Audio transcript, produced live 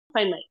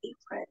Find my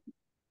favorite.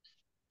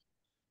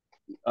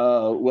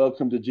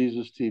 Welcome to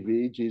Jesus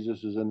TV.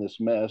 Jesus is in this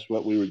mess.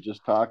 What we were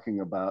just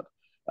talking about.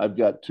 I've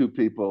got two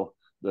people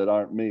that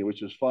aren't me,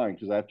 which is fine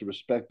because I have to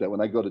respect that.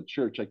 When I go to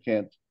church, I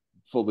can't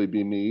fully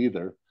be me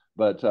either.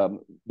 But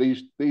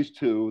these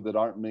two that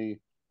aren't me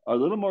are a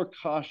little more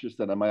cautious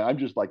than am I. I'm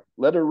just like,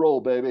 let her roll,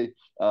 baby.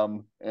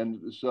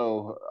 And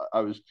so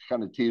I was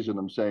kind of teasing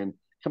them, saying,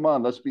 "Come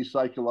on, let's be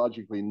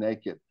psychologically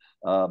naked."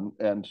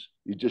 And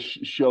you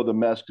just show the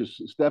mess because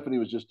Stephanie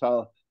was just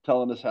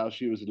telling us how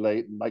she was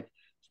late and like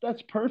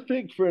that's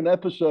perfect for an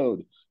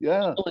episode.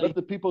 Yeah, let Totally.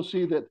 the people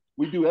see that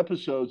we do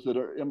episodes that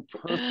are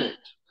imperfect.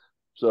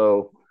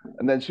 So,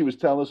 and then she was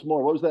telling us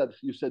more. What was that?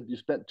 You said you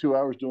spent 2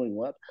 hours doing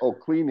what? Oh, I,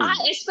 cleaning.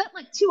 I spent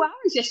like 2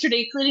 hours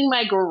yesterday cleaning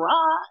my garage.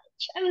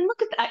 I mean,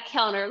 look at that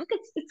counter. Look,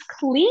 it's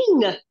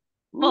clean.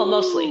 Well,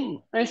 mostly.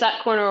 Ooh, There's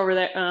that corner over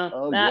there.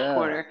 oh That yeah.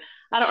 corner.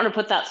 I don't want to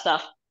put that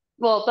stuff.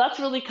 Well, that's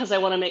really because I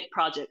want to make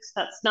projects.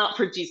 That's not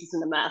for Jesus in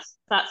the mess.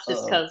 Oh, I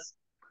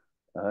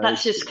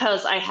That's just see.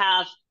 because I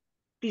have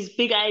these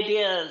big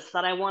ideas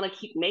that I want to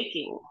keep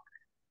making,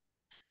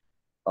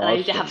 and I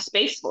need to have Awesome,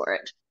 space for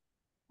it.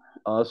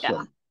 Yeah,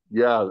 awesome.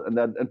 Yeah,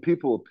 and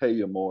people will pay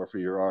you more for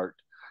your art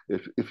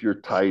if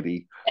you're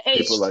tidy. People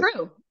it's are like,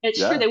 true. It's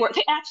true. yeah. They work.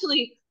 They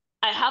actually,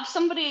 I have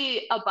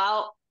somebody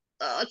about.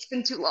 It's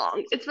been too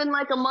long. It's been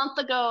like a month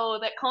ago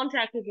that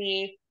contacted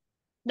me,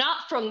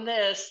 not from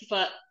this,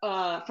 but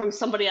from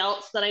somebody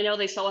else that I know.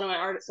 They saw one of my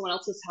art at someone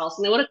else's house,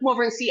 and they want to come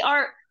over and see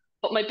art.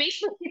 But my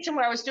basement kitchen,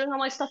 where I was doing all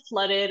my stuff,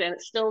 flooded, and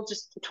it's still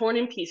just torn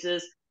in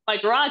pieces. My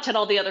garage had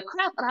all the other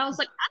crap, and I was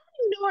like, I don't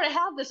even know where to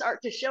have this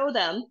art to show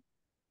them.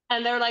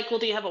 And they're like, well,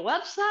 do you have a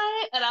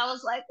website? And I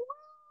was like,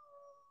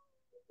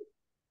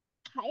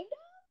 well, kind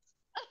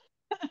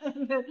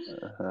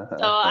of.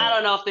 So I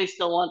don't know if they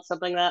still want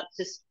something that's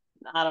just,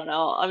 I don't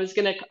know. I was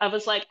like,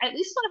 at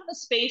least want to have a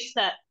space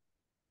that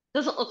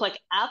doesn't look like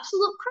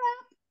absolute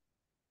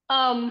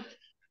crap.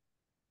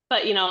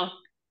 But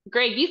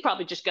Greg, you'd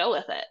probably just go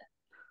with it.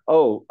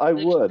 Oh, I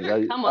Like, would.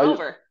 sure, come on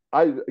over.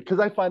 Because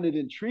I find it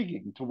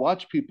intriguing to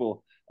watch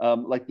people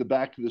like the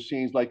back of the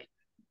scenes, like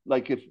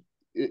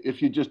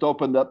if you just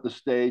opened up the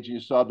stage and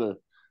you saw the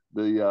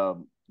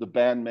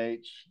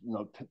bandmates,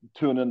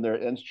 tuning their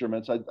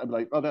instruments, I'm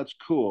like, oh, that's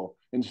cool.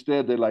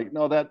 Instead, they're like,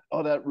 no, that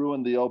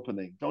ruined the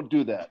opening. Don't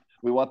do that.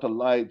 We want the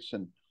lights,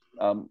 and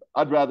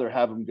I'd rather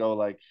have them go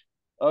like,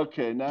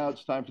 okay, now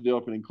it's time for the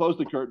opening. Close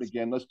the curtain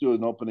again. Let's do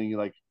an opening.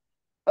 Like,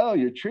 oh,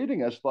 you're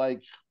treating us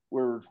like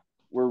we're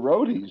we're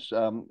roadies,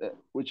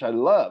 which I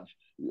love.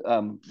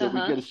 That we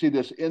Uh-huh. get to see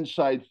this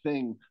inside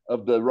thing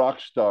of the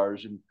rock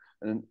stars,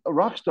 and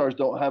rock stars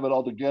don't have it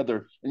all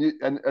together.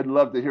 And I'd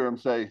love to hear them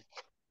say,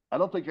 "I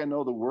don't think I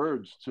know the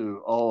words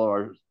to all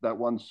our that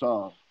one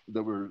song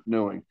that we're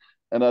doing,"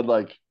 and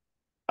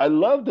I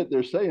love that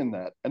they're saying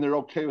that and they're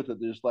okay with it.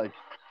 They're just like,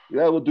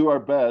 "Yeah, we'll do our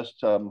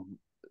best," and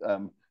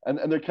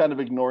they're kind of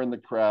ignoring the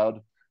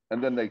crowd,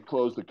 and then they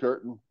close the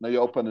curtain, they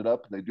open it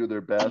up, and they do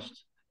their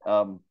best.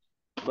 Um,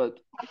 but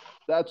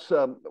that's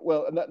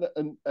well,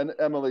 and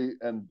Emily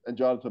and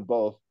Jonathan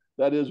both.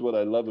 That is what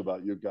I love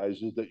about you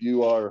guys is that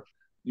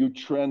you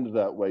trend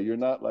that way. You're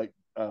not like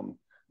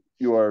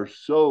you are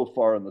so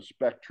far on the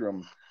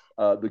spectrum,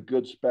 the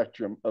good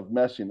spectrum of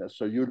messiness.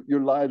 So your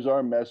lives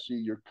are messy.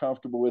 You're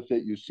comfortable with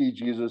it. You see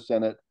Jesus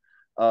in it,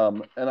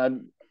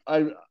 and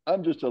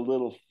I'm just a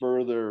little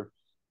further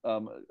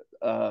um,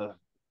 uh,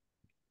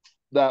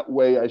 that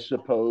way, I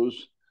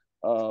suppose.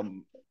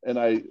 And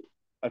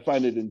I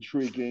find it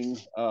intriguing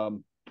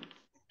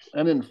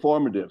and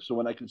informative. So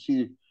when I can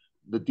see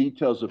the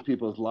details of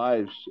people's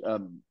lives,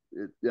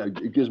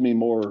 it gives me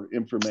more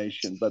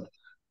information. But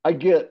I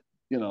get,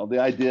 the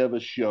idea of a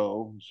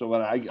show. So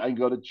when I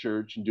go to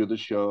church and do the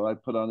show, I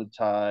put on a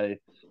tie,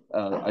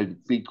 I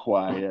be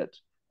quiet,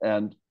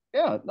 and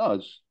yeah,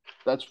 no,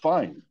 that's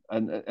fine.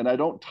 And I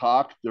don't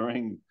talk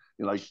during.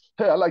 Like,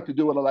 hey, I like to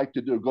do what I like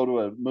to do. Go to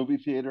a movie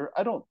theater.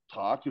 I don't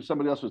talk. If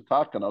somebody else is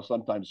talking, I'll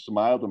sometimes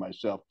smile to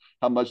myself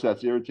how much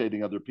that's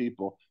irritating other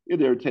people. It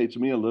irritates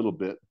me a little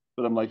bit,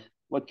 but I'm like,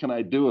 what can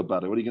I do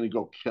about it? What are you going to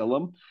go kill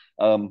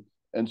them?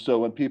 And so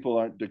when people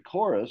aren't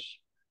decorous,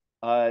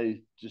 I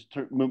just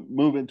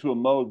move into a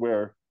mode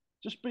where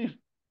just be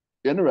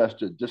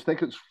interested. Just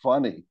think it's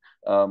funny,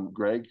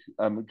 Greg,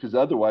 because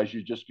otherwise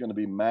you're just going to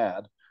be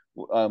mad.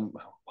 Um,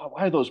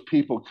 why those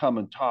people come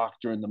and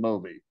talk during the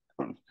movie?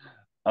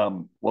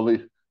 Well, they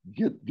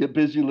get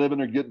busy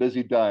living or get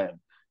busy dying.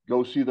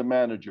 Go see the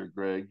manager,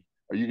 Greg.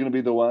 Are you going to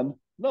be the one?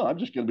 No, I'm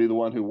just going to be the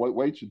one who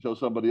waits until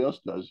somebody else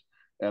does,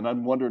 and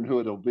I'm wondering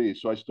who it'll be.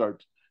 So I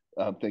start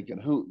thinking,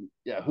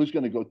 who's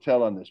going to go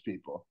tell on this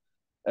people?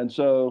 And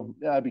so,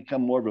 yeah, I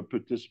become more of a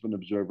participant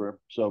observer.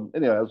 So,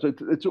 anyway,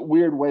 it's a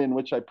weird way in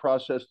which I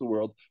process the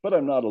world, but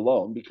I'm not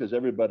alone because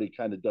everybody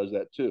kind of does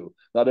that too.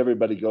 Not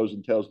everybody goes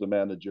and tells the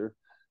manager.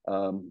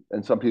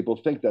 And some people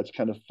think that's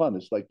kind of fun.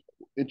 It's like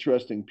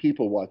interesting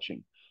people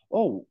watching.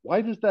 Oh,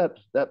 why does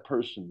that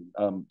person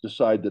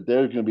decide that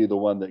they're going to be the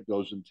one that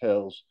goes and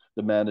tells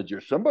the manager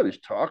somebody's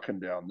talking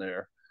down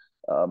there,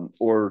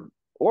 or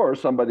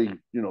somebody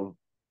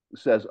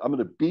says, "I'm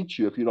going to beat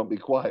you if you don't be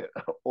quiet."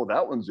 Oh,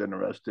 that one's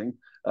interesting.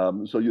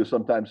 So you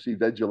sometimes see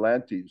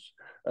vigilantes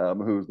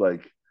who's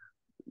like,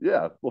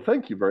 "Yeah, well,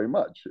 thank you very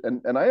much,"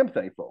 and I am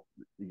thankful.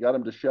 You got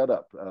him to shut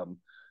up.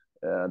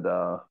 And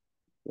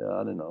Yeah,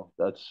 I don't know.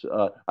 That's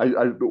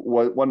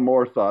one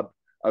more thought.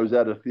 I was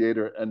at a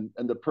theater and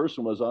the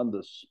person was on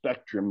the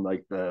spectrum,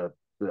 like the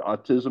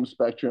autism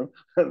spectrum,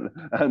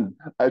 and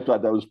I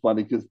thought that was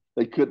funny because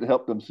they couldn't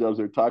help themselves.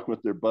 They're talking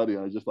with their buddy,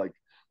 and I was just like,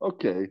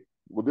 okay,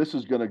 well, this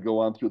is going to go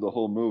on through the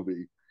whole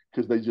movie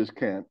because they just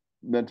can't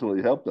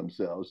mentally help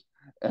themselves.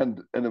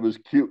 And it was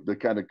cute. The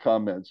kind of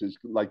comments is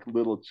like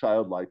little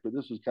childlike, but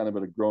this is kind of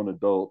a grown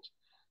adult,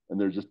 and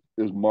there's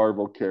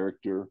Marvel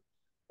character,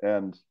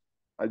 and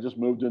I just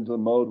moved into the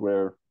mode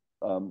where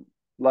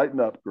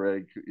lighten up,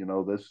 Greg.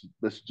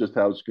 This is just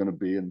how it's going to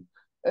be, and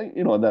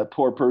that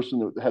poor person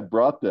that had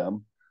brought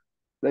them,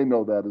 they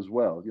know that as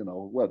well.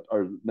 What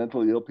are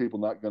mentally ill people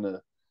not going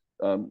to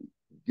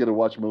get to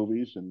watch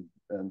movies?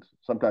 And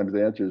sometimes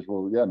the answer is,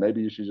 well, yeah,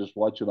 maybe you should just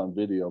watch it on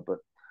video. But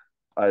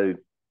I,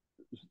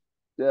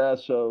 yeah.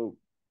 So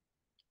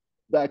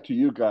back to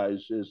you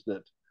guys is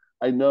that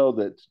I know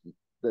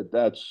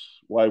that's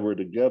why we're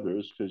together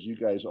is because you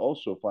guys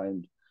also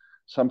find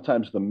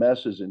sometimes the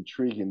mess is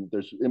intriguing.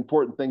 There's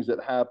important things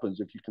that happens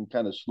if you can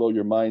kind of slow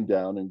your mind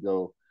down and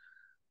go,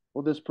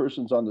 well, this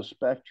person's on the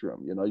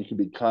spectrum. You can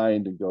be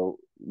kind and go,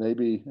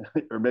 maybe,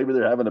 or maybe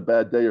they're having a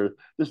bad day, or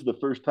this is the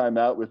first time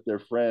out with their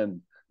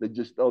friend. They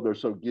just, oh, they're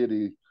so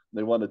giddy.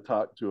 They want to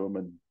talk to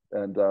them.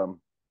 And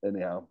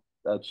anyhow,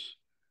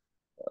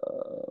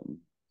 um,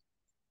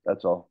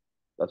 that's all.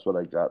 That's what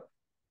I got.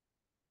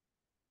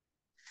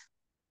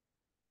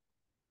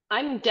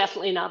 I'm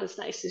definitely not as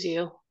nice as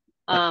you.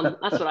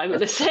 That's what I'm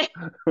gonna say.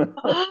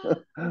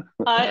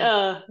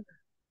 I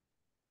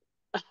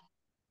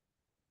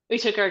We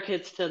took our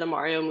kids to the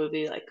Mario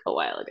movie like a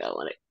while ago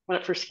when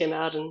it first came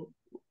out, and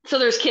so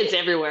there's kids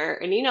everywhere,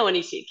 and when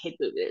you see a kid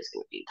movie, there's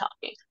gonna be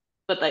talking,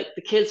 but like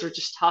the kids were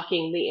just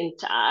talking the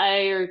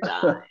entire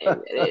time,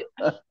 and it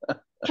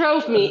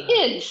drove me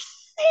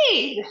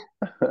insane.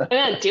 I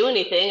didn't do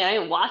anything. I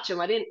didn't watch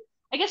them. I didn't.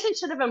 I guess I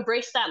should have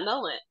embraced that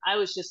moment. I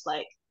was just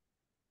like,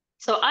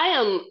 so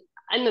I'm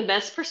the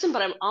best person,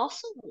 but I'm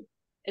also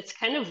it's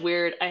kind of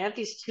weird. I have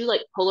these two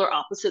like polar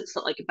opposites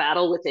that like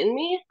battle within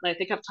me. And I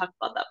think I've talked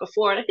about that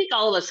before. And I think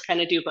all of us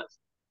kind of do, but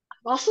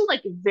I'm also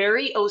like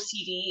very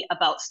OCD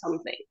about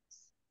something.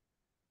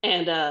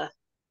 And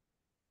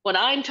when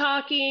I'm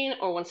talking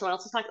or when someone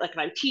else is talking, like if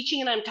I'm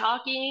teaching and I'm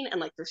talking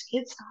and like there's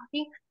kids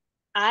talking,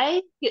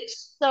 I get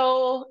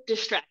so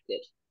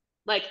distracted.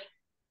 Like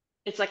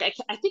it's like I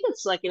think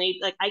it's like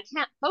like I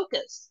can't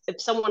focus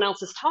if someone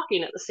else is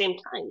talking at the same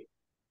time.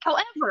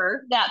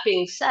 However, that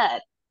being said,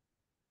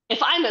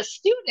 if I'm a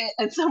student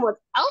and someone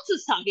else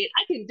is talking,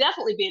 I can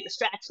definitely be a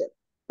distraction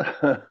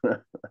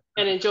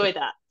and enjoy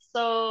that.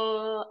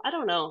 So I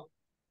don't know.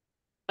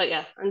 But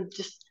yeah, I mean,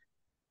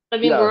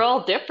 we're Yeah,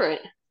 all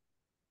different.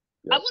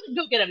 I yeah. wouldn't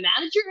go get a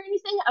manager or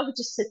anything. I would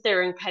just sit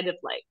there and kind of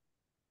like,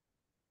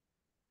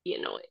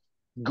 it.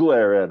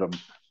 Glare at them.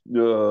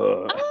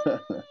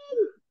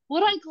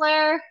 Would I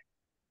glare?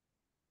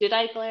 Did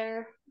I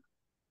glare?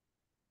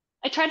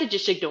 I try to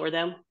just ignore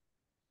them.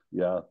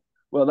 Yeah.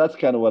 Well, that's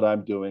kind of what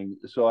I'm doing.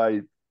 So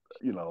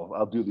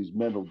I'll do these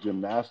mental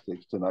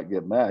gymnastics to not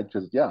get mad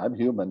because, yeah, I'm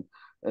human.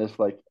 And it's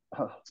like,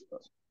 well,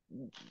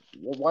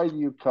 why do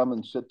you come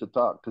and sit to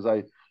talk? Because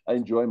I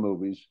enjoy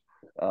movies,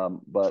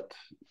 but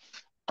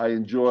I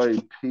enjoy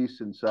peace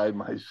inside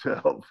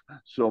myself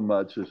so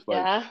much. It's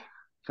like, Yeah.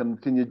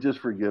 can you just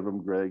forgive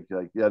him, Greg?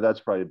 Like, yeah, that's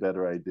probably a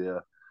better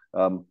idea.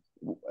 Um,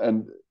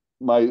 and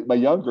my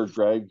younger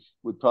Greg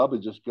would probably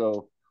just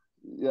go,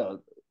 yeah,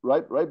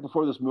 right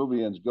before this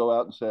movie ends, go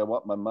out and say, I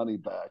want my money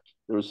back.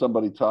 There was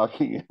somebody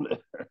talking in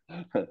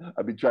there.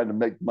 I'd be trying to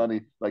make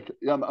money. Like,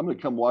 yeah, I'm going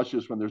to come watch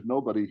this when there's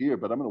nobody here,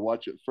 but I'm going to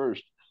watch it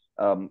first.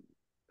 Um,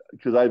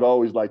 because I've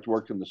always liked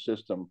working the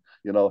system.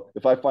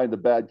 If I find a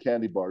bad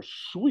candy bar,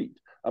 sweet.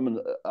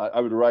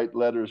 I would write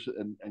letters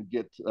and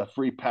get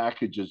free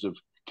packages of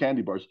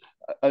candy bars.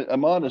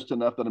 I'm honest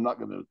enough that I'm not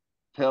going to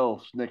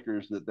tell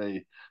Snickers that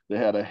they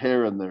had a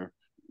hair in their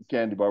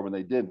candy bar when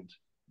they didn't.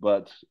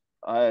 But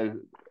I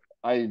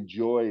I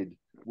enjoyed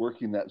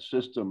working that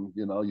system.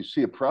 You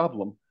see a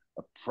problem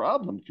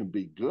can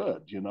be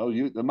good.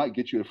 They might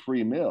get you a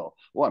free meal.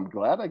 Well, I'm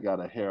glad I got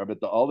a hair. I'm at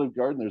the Olive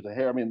Garden. There's a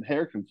hair. I mean,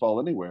 hair can fall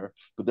anywhere,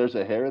 but there's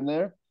a hair in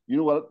there. You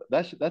know what?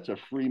 That's a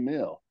free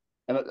meal.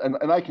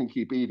 And I can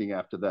keep eating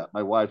after that.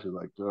 My wife is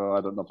like, oh,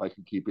 I don't know if I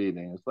can keep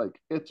eating. It's like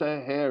it's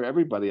a hair.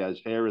 Everybody has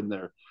hair in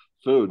their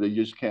food. You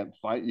just can't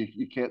find.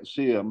 You can't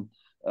see them.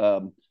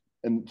 Um,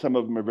 and some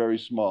of them are very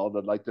small.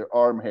 They're like their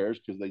arm hairs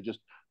because they just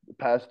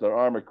passed their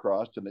arm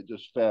across and it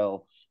just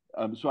fell.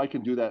 So I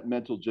can do that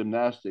mental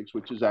gymnastics,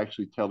 which is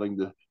actually telling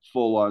the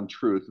full on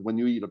truth. When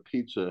you eat a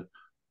pizza,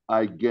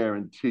 I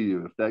guarantee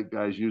you, if that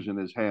guy's using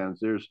his hands,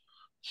 there's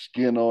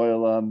skin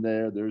oil on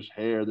there, there's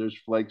hair, there's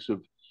flakes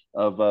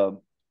of uh,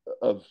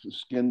 of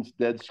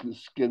dead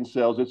skin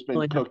cells. It's been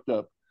Really cooked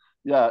up.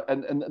 Yeah,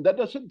 and that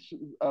doesn't.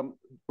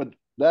 But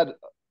that.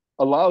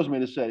 allows me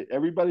to say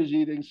everybody's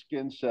eating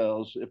skin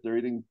cells if they're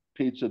eating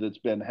pizza that's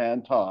been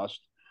hand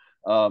tossed.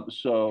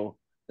 So,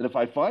 and if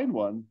I find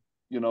one,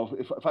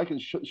 if I can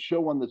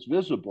show one that's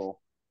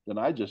visible, then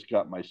I just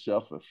got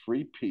myself a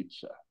free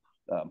pizza.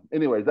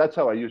 Anyway, that's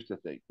how I used to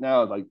think.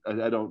 Now, like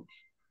I don't,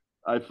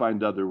 I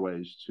find other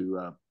ways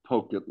to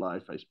poke at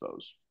life, I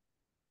suppose.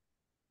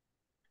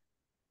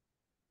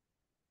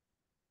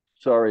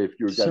 Sorry if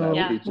you were going to have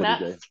Yeah, pizza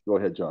today. that's Go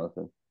ahead,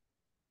 Jonathan.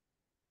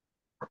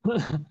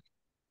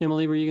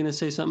 Emily, were you going to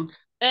say something?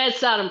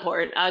 it's not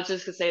important. I was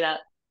just gonna say that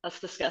that's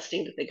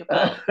disgusting to think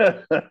about.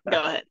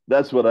 Go ahead.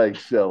 That's what I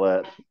excel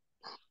at.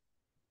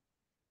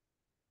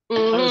 I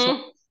was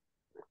Mm-hmm.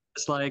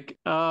 it's like,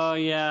 oh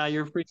yeah,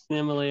 you're freaking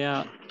Emily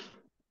out.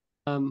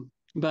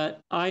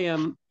 But I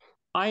am,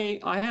 I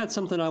had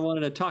something I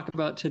wanted to talk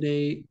about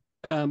today,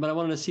 but I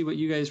wanted to see what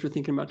you guys were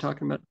thinking about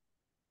talking about.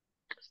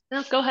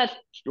 No, go ahead.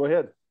 Go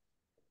ahead.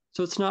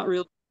 So it's not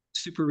real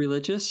super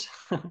religious,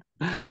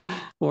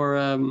 or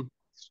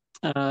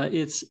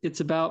it's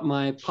about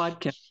my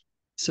podcast.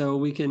 So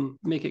we can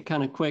make it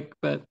kind of quick.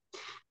 But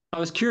I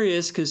was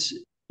curious because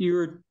you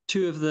were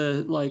two of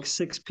the like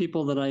 6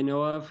 people that I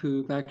know of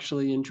who've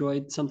actually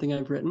enjoyed something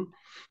I've written.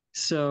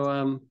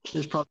 So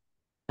there's probably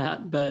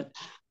that, but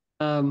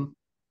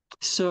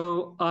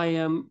so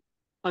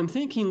I'm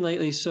thinking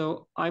lately.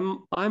 So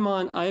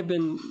I've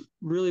been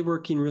really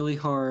working really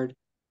hard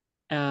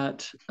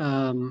at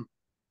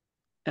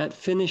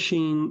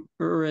finishing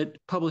or at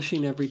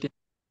publishing every day.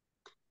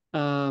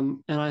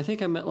 And I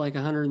think I'm at like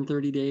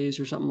 130 days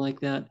or something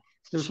like that.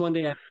 There was one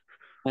day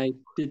I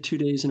did 2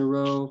 days in a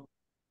row,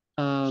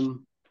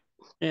 and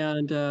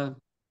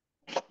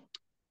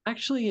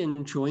actually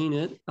enjoying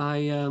it.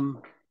 I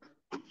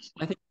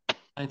think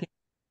I think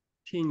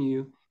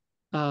continue,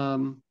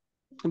 um,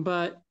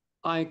 but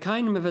I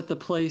kind of at the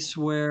place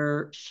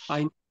where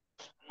I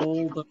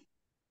know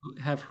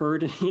have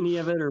heard any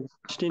of it or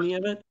watched any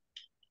of it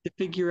to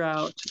figure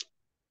out,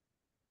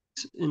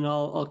 and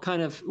I'll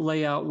kind of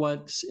lay out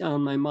what's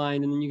on my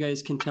mind, and then you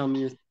guys can tell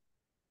me your.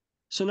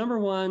 So number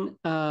one,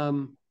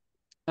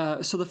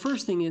 so the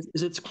first thing is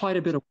it's quite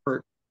a bit of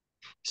work.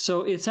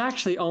 So it's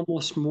actually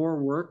almost more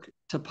work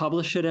to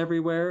publish it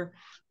everywhere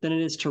than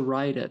it is to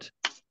write it.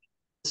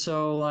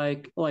 So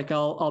like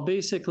I'll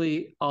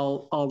basically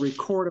I'll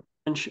record a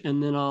bunch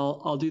and then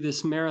I'll do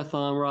this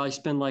marathon where I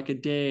spend like a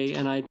day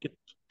and I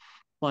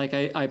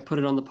put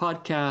it on the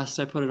podcast,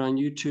 I put it on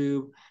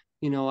YouTube,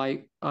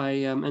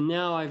 and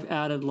now I've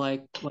added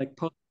like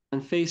posts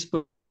on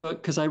Facebook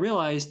because I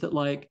realized that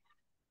like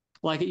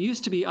it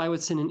used to be I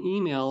would send an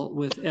email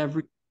with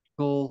every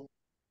single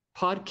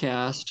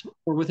podcast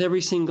or with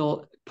every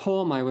single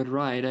poem I would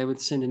write, I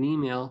would send an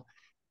email.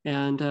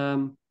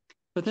 And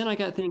but then I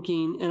got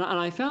thinking, and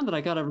I found that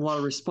I got a lot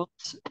of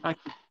response. I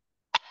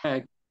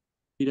could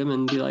read them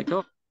and be like,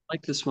 oh, I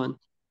like this one.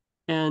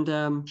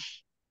 And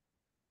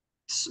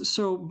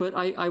so, but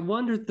I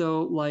wondered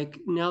though, like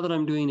now that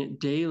I'm doing it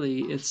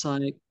daily, it's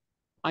like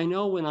I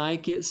know when I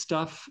get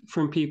stuff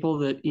from people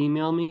that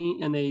email me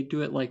and they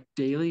do it like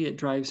daily, it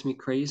drives me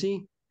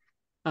crazy.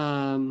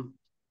 Um,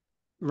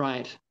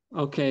 right.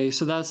 Okay.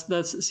 So that's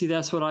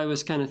what I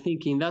was kind of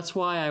thinking. That's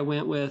why I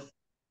went with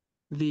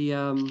the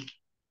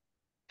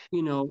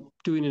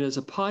doing it as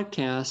a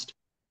podcast.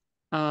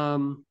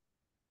 Um,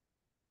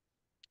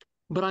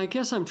 but I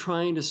guess I'm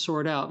trying to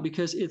sort out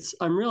because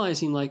I'm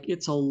realizing like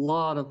it's a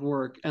lot of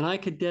work and I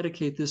could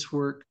dedicate this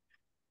work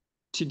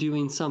to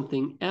doing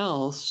something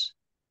else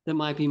that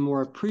might be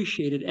more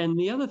appreciated. And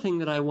the other thing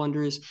that I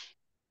wonder is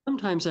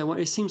sometimes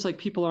it seems like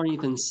people aren't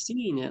even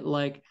seeing it.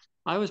 Like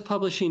I was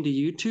publishing to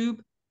YouTube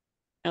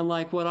and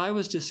like what I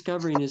was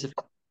discovering is if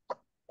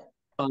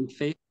on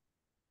Facebook,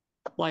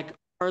 like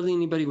hardly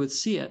anybody would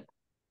see it,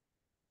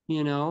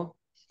 you know?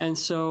 And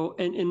so,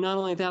 and not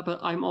only that, but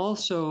I'm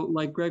also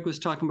like Greg was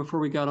talking before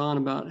we got on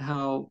about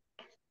how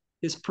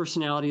his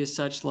personality is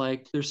such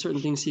like there's certain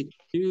things he can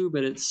do,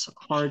 but it's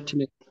hard to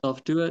make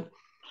himself do it.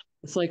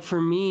 It's like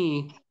for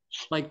me,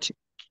 like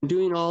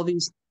doing all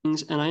these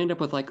things and I end up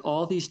with like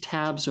all these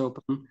tabs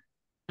open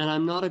and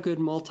I'm not a good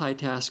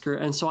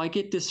multitasker. And so I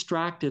get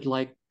distracted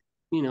like,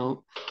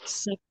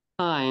 7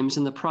 times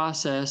in the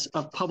process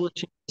of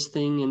publishing this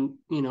thing in,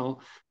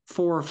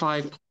 4 or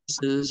 5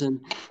 places and,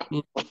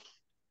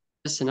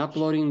 this and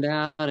uploading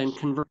that and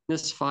converting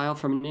this file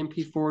from an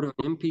MP4 to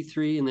an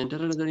MP3 and then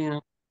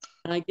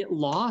and I get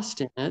lost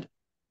in it.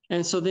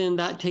 And so then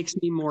that takes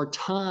me more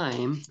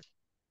time,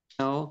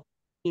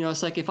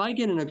 it's like if I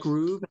get in a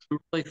groove and I'm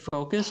really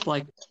focused,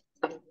 like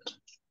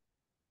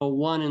a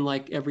one in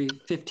like every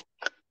 15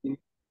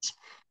 minutes.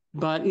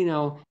 But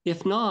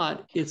if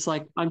not, it's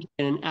like I'm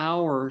getting an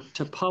hour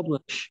to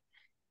publish,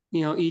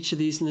 each of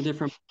these in the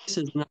different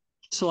places.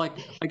 So like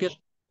I guess the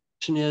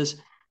question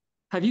is,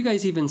 have you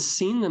guys even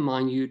seen them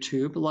on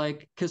YouTube?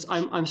 Like, because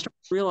I'm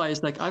starting to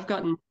realize like I've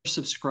gotten more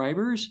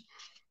subscribers,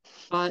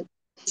 but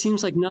it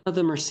seems like none of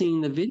them are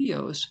seeing the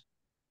videos.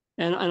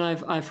 And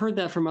I've heard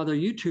that from other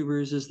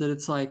YouTubers is that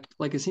it's like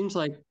it seems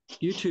like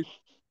YouTube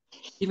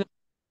even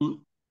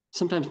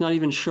sometimes not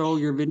even show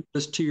your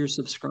videos to your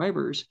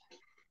subscribers.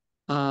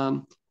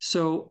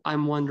 So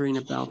I'm wondering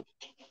about,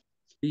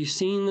 are you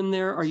seeing them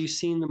there? Are you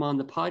seeing them on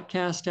the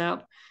podcast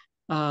app?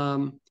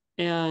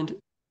 And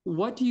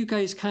what do you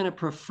guys kind of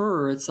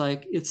prefer? So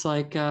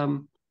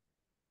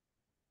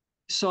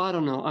I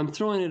don't know. I'm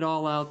throwing it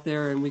all out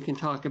there and we can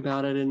talk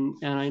about it. And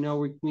I know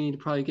we need to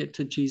probably get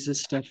to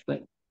Jesus stuff,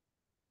 but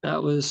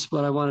that was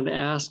what I wanted to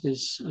ask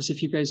is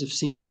if you guys have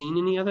seen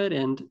any of it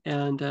and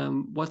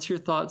what's your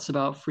thoughts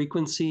about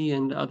frequency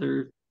and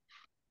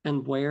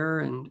where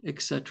and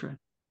etc.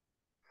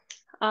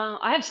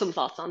 I have some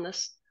thoughts on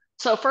this.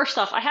 So first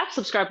off, I have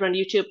subscribed on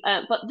YouTube,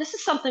 but this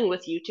is something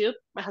with YouTube.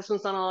 My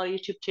husband's on a lot of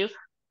YouTube too.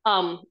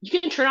 You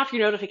can turn off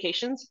your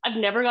notifications. I've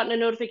never gotten a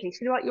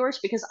notification about yours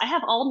because I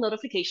have all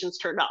notifications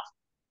turned off.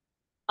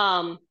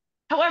 Um,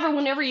 However,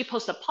 whenever you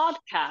post a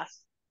podcast,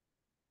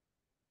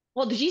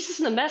 well, the Jesus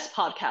in the Mess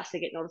podcast, I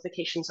get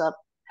notifications of.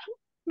 I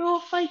don't know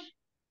if I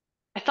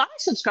thought I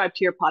subscribed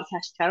to your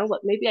podcast channel,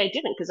 but maybe I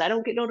didn't because I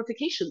don't get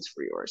notifications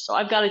for yours. So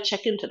I've got to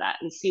check into that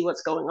and see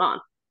what's going on.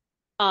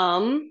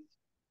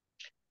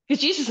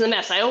 Because Jesus in the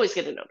Mess, I always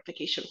get a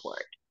notification for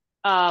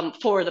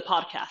the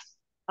podcast,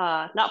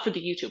 not for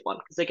the YouTube one,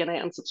 because again, I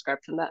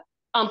unsubscribed from that.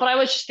 But I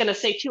was just gonna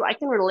say too, I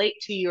can relate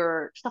to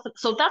your stuff.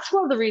 So that's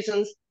one of the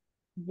reasons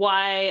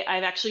why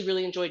I've actually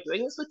really enjoyed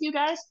doing this with you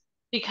guys,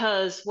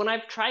 because when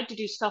I've tried to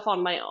do stuff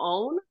on my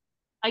own,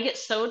 I get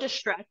so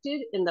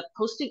distracted in the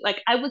posting.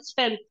 Like I would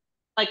spend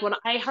like when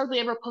I hardly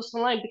ever post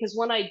online because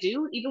when I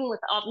do, even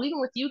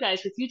with you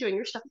guys, with you doing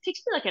your stuff, it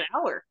takes me like an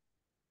hour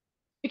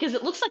because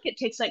it looks like it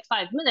takes like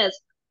 5 minutes,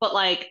 but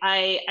like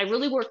I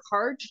really work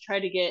hard to try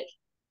to get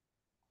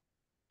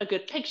a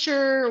good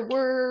picture,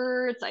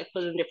 words, I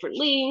put in different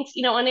links,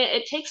 and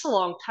it takes a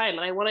long time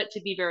and I want it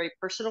to be very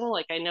personal.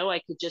 Like I know I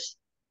could just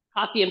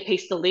copy and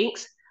paste the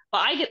links, but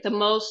I get the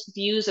most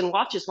views and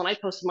watches when I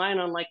post mine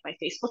on like my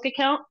Facebook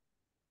account.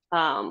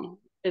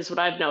 Is what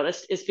I've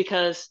noticed is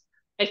because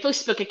my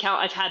Facebook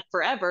account I've had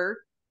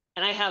forever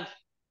and I have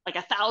like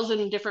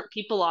 1,000 different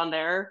people on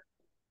there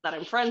that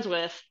I'm friends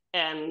with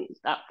and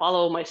that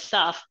follow my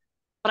stuff.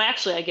 But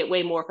I get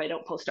way more if I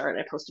don't post art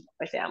and I post about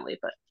my family,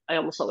 but I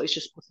almost always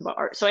just post about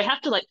art. So I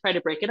have to like try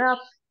to break it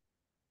up.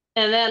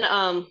 And then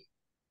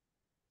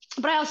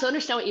but I also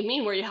understand what you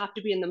mean where you have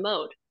to be in the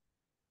mode.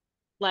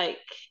 Like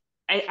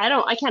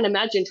I can't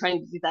imagine trying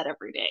to do that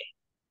every day.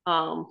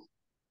 Um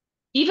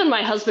Even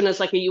my husband is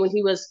like when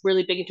he was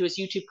really big into his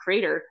YouTube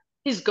creator,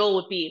 his goal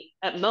would be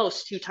at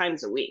most 2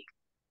 times a week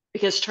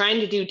because trying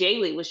to do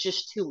daily was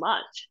just too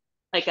much.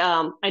 Like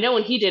I know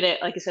when he did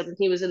it, like I said, when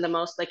he was in the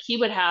most, like he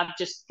would have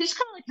just kind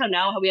of like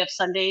how we have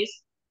Sundays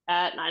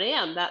at 9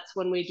 a.m. That's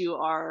when we do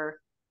our,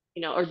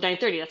 or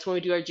 9:30. That's when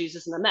we do our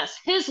Jesus in the Mess.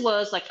 His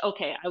was like,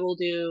 okay, I will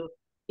do,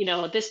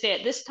 this day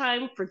at this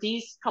time for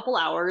these couple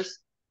hours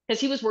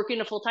because he was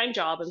working a full-time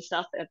job and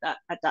stuff at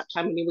that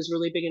time when he was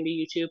really big into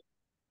YouTube.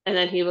 And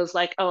then he was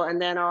like, oh, and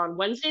then on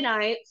Wednesday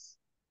nights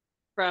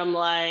from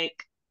like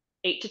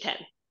 8 to 10.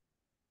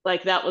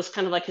 Like that was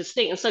kind of like his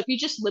thing. And so if you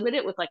just limit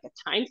it with like a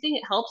time thing,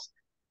 it helps.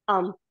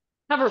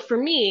 However, for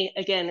me,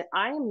 again,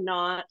 I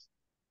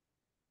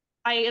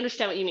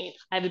understand what you mean.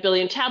 I have a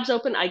billion tabs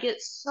open. I get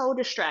so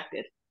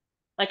distracted.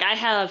 Like I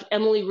have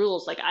Emily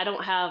rules. Like I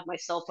don't have my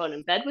cell phone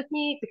in bed with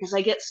me because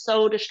I get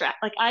so distracted.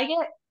 Like I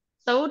get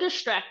so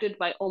distracted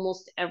by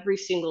almost every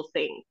single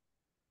thing.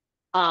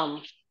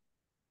 Um,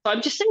 So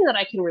I'm just saying that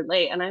I can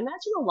relate, and I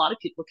imagine a lot of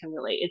people can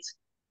relate.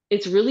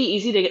 It's really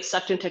easy to get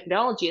sucked in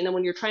technology, and then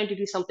when you're trying to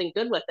do something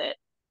good with it,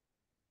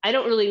 I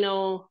don't really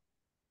know.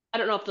 I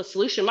don't know if the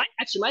solution my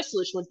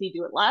solution would be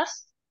do it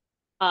less.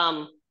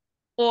 Um,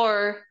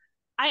 or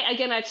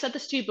I've said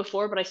this to you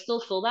before, but I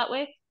still feel that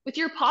way. With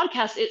your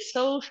podcast, it's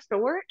so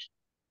short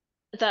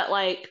that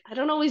like I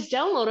don't always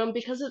download them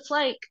because it's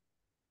like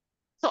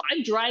so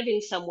I'm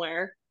driving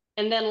somewhere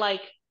and then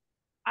like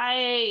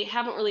I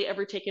haven't really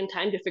ever taken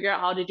time to figure out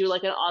how to do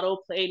like an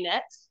autoplay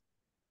next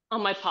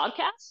on my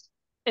podcast.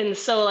 And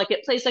so like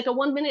it plays like a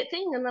 1 minute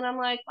thing and then I'm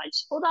like, I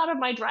just pulled out of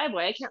my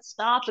driveway. I can't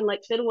stop and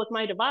like fiddle with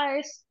my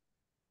device.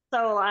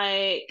 So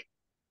like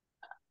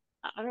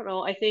I don't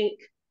know. I think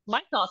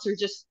my thoughts are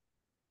just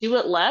do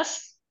it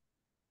less,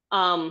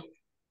 um,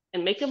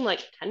 and make them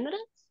like 10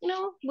 minutes, a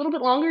little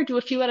bit longer, do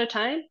a few at a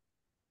time.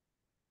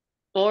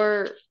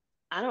 Or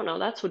I don't know,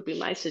 that's would be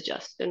my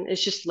suggestion.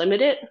 Is just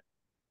limit it.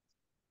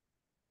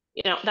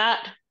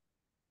 That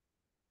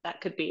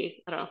could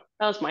be, I don't know.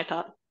 That was my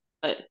thought.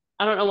 But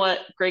I don't know what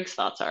Greg's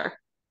thoughts are.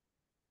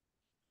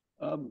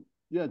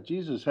 Yeah,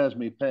 Jesus has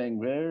me paying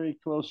very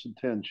close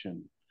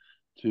attention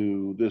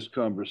to this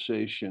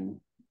conversation,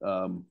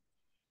 to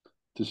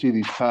see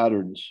these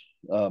patterns.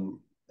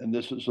 And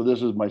this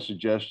is my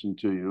suggestion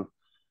to you,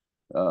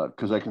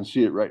 because I can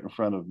see it right in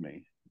front of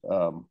me.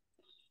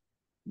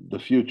 The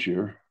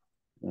future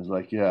is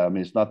like, yeah, I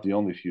mean, it's not the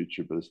only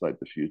future, but it's like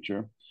the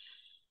future.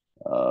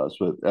 That's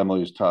what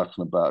Emily was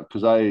talking about.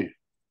 Because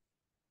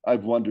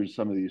I've wondered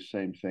some of these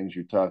same things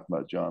you're talking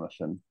about,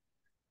 Jonathan.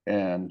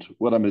 And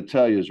what I'm going to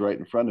tell you is right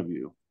in front of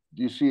you.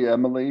 Do you see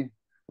Emily,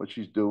 what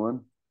she's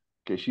doing?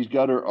 Okay, she's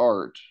got her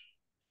art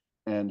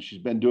and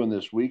she's been doing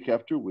this week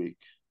after week.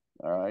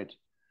 All right.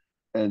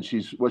 And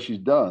what she's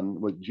done,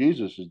 what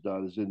Jesus has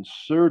done, is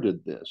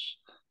inserted this.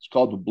 It's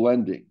called the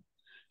blending.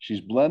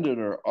 She's blended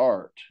her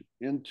art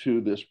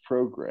into this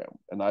program,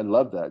 and I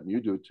love that, and you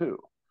do too.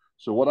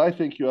 So what I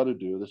think you ought to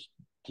do, this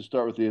to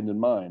start with the end in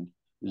mind,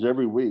 is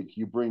every week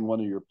you bring one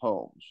of your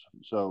poems.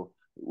 So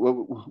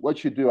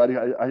what you do,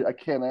 I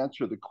can't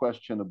answer the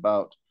question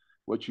about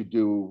what you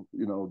do,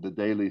 the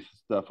daily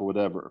stuff or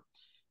whatever,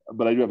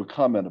 but I do have a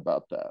comment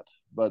about that.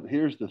 But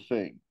here's the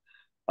thing: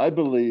 I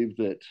believe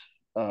that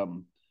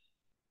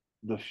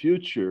the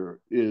future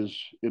is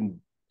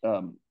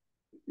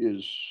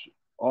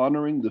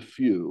honoring the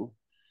few.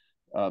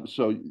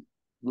 So,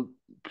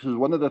 because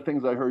one of the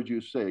things I heard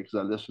you say, because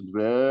I listened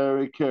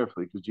very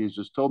carefully, because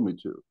Jesus told me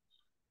to,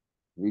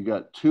 you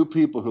got two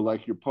people who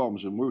like your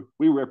poems, and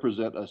we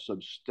represent a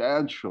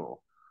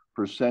substantial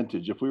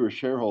percentage. If we were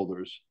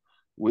shareholders,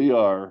 we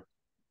are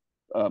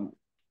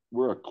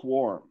we're a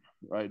quorum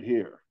right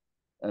here,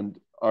 and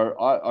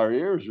our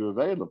ears are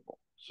available.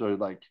 So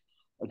like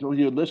I told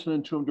you,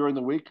 listening to them during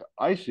the week,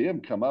 I see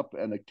them come up,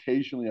 and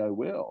occasionally I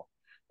will.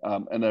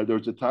 And there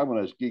was a time when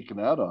I was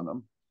geeking out on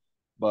them,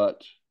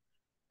 but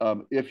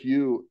if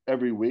you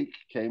every week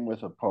came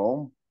with a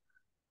poem,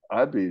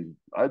 I'd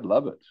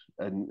love it.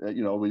 And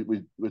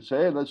we would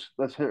say, hey,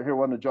 let's hear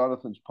one of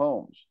Jonathan's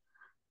poems,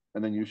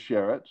 and then you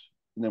share it,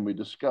 and then we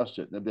discuss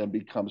it, and it then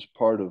becomes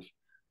part of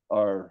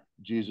our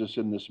Jesus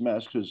in this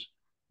mess. Because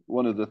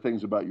one of the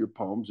things about your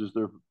poems is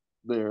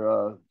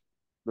they're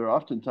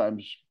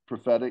oftentimes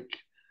prophetic,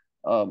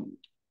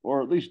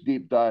 or at least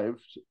deep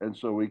dives, and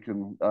so we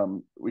can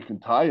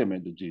tie them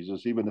into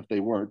Jesus, even if they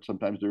weren't.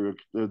 Sometimes they're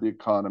the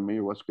economy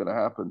or what's going to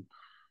happen,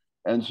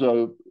 and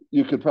so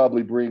you could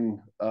probably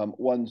bring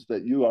ones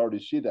that you already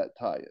see that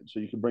tie in. So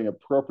you can bring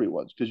appropriate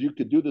ones, because you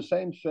could do the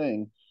same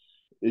thing.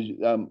 Is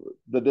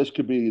that this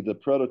could be the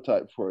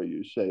prototype for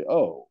you? Say,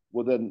 oh,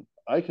 well, then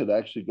I could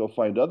actually go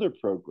find other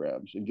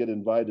programs and get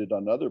invited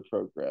on other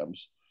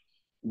programs.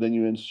 Then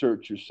you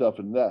insert yourself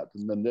in that,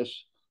 and then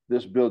this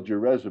builds your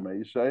resume.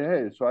 You say,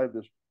 hey, so I have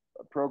this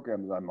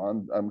program that I'm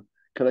on.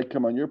 Could I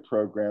come on your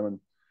program?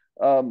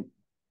 And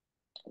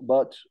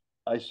but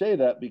I say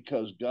that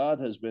because God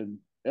has been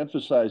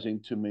emphasizing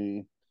to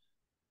me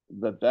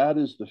that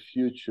is the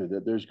future.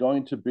 That there's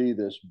going to be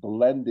this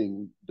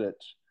blending that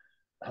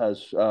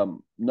has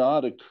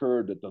not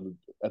occurred at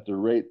the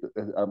rate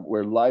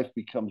where life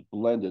becomes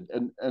blended,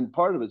 and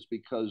part of it's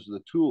because of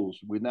the tools.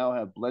 We now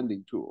have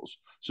blending tools.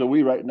 So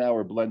we right now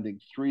are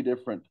blending three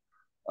different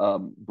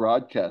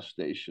broadcast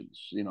stations,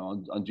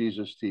 on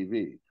Jesus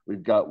TV.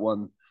 We've got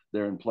one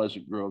there in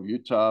Pleasant Grove,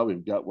 Utah.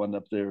 We've got one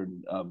up there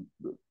in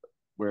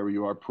wherever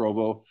you are,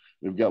 Provo.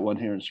 We've got one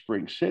here in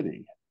Spring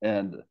City.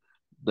 And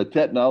the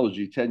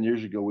technology 10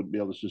 years ago wouldn't be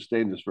able to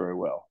sustain this very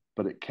well,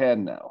 but it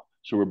can now.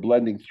 So we're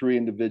blending three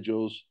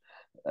individuals,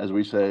 as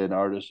we say, an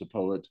artist, a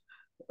poet,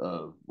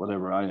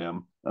 whatever I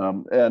am.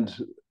 And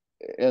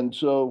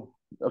so,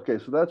 okay,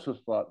 so that's the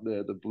thought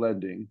there, the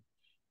blending.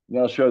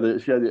 Now,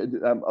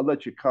 I'll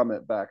let you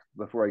comment back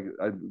before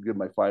I give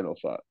my final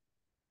thought.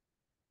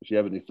 If you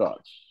have any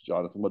thoughts,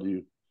 Jonathan, what do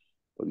you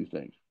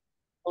think?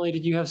 Molly,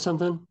 did you have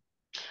something?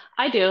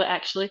 I do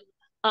actually.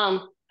 I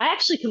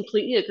actually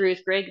completely agree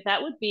with Greg.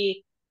 That would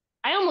be,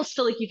 I almost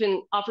feel like you've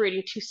been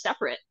operating too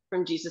separate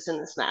from Jesus in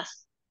this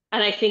mess.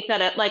 And I think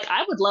that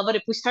I would love it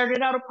if we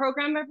started out a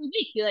program every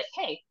week. Be like,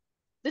 hey,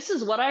 this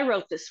is what I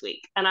wrote this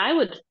week, and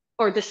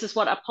or this is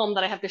what a poem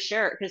that I have to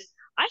share, because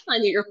I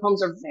find that your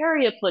poems are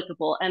very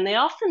applicable, and they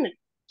often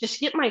just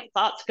get my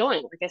thoughts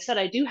going. Like I said,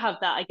 I do have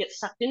that. I get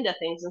sucked into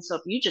things, and so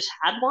if you just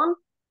had one,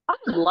 I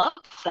would love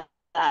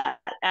that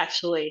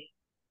actually.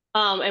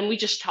 And we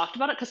just talked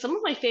about it, because some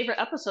of my favorite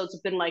episodes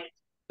have been like,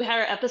 we had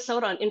our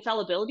episode on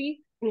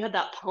infallibility, and you had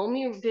that poem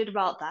you did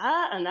about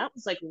that, and that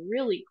was like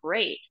really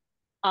great.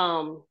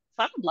 So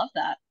I would love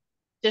that.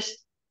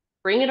 Just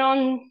bring it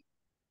on,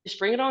 just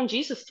bring it on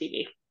Jesus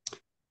TV,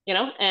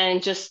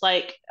 and just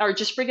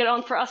bring it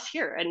on for us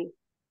here. And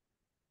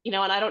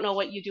I don't know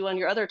what you do on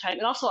your other time.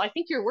 And also, I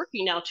think you're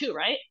working now too,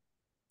 right?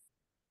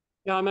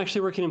 Yeah, I'm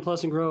actually working in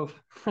Pleasant Grove.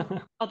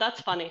 Oh, that's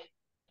funny.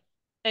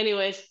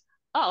 Anyways,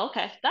 oh,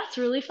 okay. That's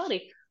really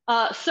funny.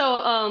 Yeah,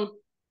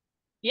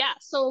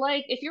 so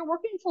like if you're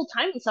working full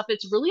time and stuff,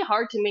 it's really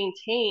hard to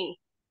maintain.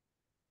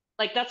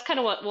 Like that's kind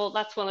of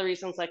that's one of the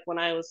reasons like when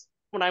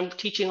I'm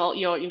teaching all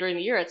during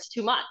the year, it's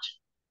too much,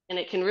 and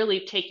it can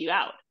really take you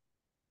out.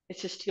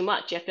 It's just too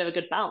much. You have to have a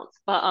good balance.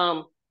 But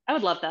I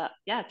would love that.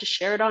 Yeah, just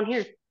share it on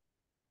here.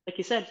 Like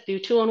you said, do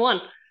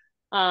 2-in-1.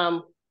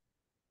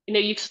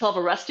 You still have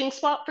a resting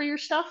spot for your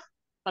stuff,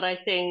 but I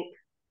think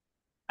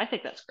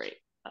that's great.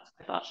 That's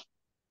my thought.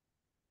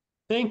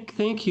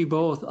 Thank you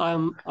both.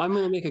 I'm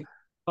going to make a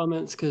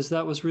comments because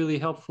that was really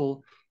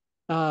helpful.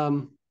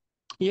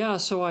 Yeah,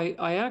 so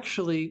I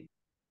actually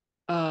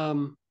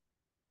I'm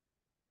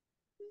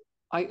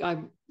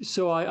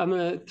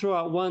going to throw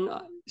out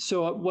one.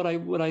 So what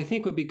I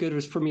think would be good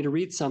is for me to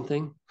read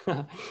something.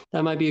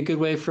 That might be a good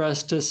way for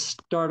us to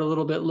start a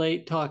little bit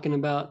late talking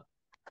about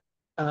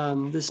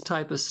this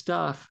type of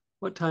stuff.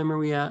 What time are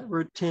we at?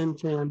 We're at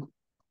 10:10.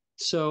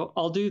 So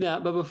I'll do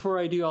that. But before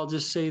I do, I'll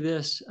just say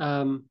this.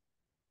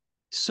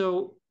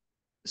 So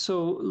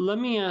let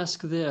me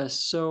ask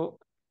this. So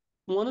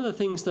one of the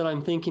things that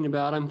I'm thinking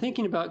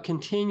about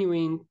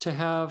continuing to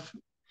have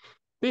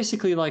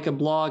basically like a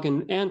blog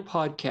and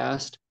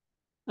podcast,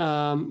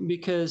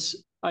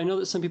 because I know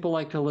that some people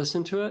like to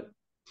listen to it,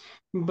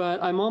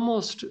 but I'm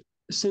almost,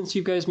 since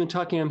you guys have been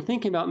talking, I'm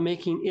thinking about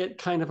making it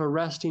kind of a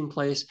resting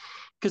place,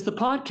 because the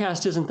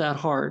podcast isn't that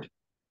hard.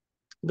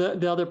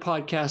 The other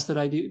podcast that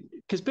I do,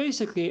 because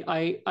basically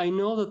I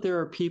know that there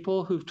are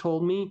people who've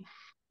told me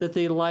that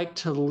they like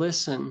to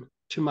listen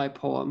to my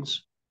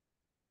poems,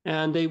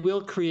 and they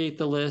will create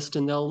the list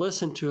and they'll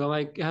listen to them.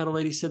 I had a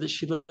lady said that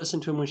she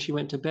listened to them when she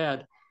went to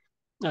bed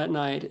at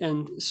night.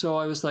 And so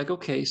I was like,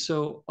 okay,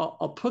 so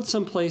I'll put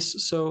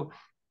someplace. So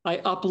I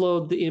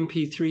upload the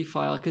MP3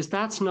 file, because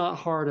that's not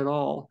hard at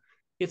all.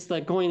 It's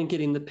like going and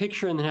getting the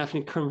picture and then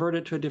having to convert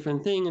it to a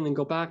different thing and then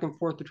go back and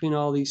forth between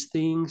all these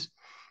things.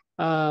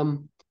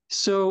 Um,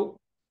 so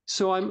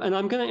I'm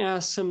going to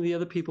ask some of the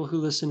other people who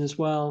listen as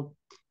well.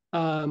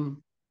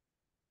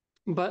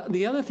 But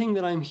the other thing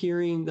that I'm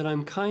hearing that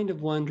I'm kind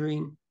of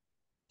wondering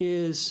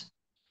is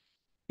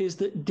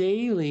that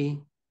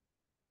daily,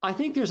 I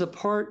think there's a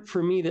part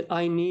for me that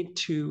I need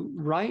to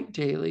write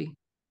daily,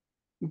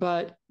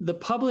 but the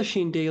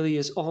publishing daily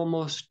is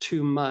almost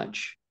too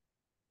much.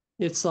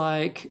 It's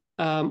like,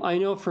 I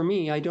know for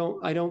me, I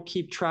don't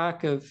keep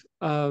track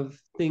of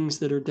things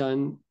that are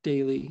done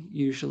daily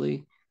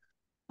usually.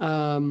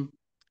 And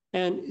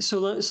so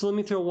let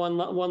me throw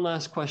one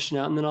last question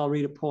out, and then I'll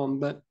read a poem.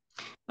 But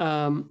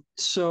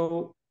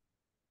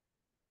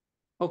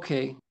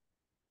okay,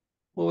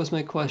 what was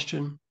my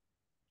question?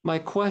 My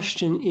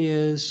question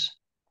is,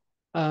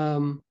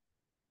 so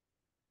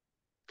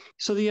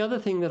the other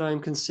thing that I'm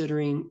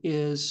considering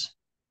is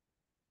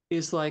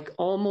like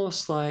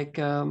almost like,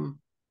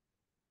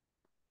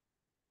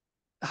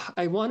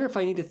 I wonder if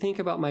I need to think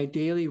about my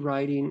daily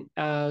writing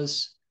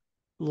as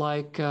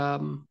like,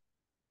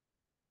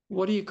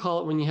 what do you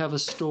call it when you have a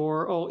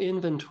store? Oh,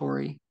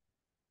 inventory.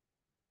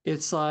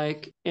 It's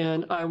like,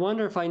 and I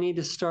wonder if I need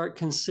to start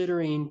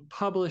considering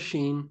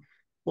publishing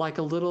like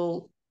a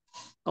little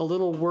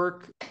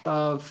work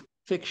of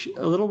fiction,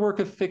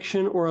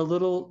 or a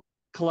little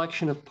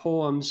collection of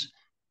poems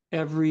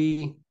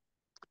every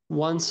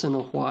once in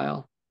a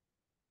while.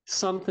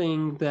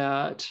 Something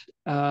that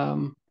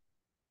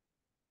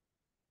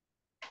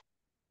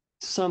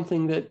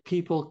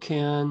people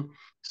can,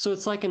 so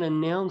it's like an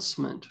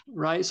announcement,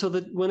 right? So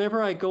that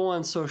whenever I go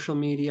on social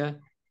media,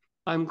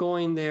 I'm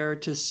going there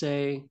to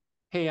say,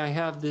 hey, I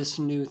have this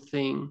new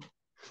thing.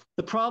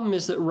 The problem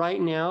is that right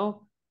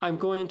now I'm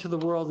going into the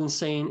world and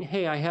saying,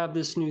 hey, I have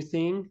this new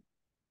thing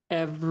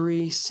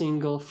every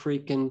single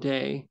freaking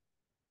day.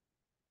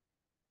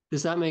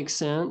 Does that make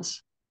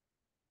sense?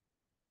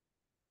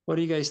 What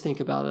do you guys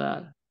think about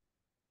that?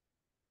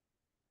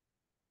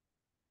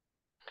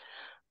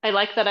 I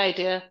like that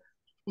idea.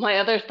 My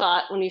other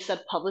thought when you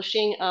said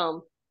publishing,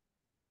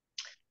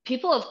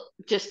 people have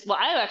just, well,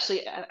 I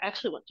actually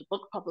went to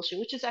book publishing,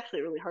 which is actually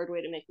a really hard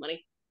way to make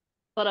money.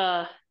 But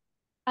I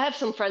have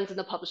some friends in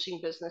the publishing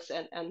business,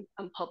 and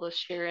I'm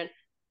published here. And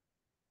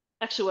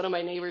actually, one of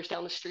my neighbors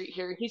down the street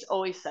here, he's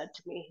always said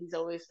to me, he's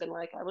always been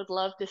like, I would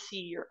love to see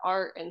your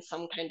art in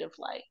some kind of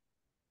like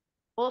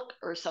book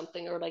or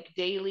something, or like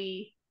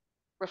daily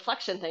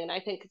reflection thing. And I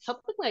think it's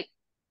something like,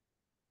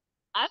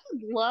 I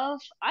think it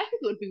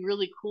would be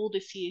really cool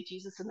to see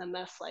Jesus in the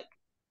Mess, like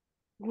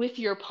with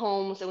your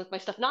poems and with my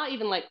stuff, not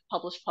even like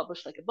published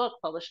like a book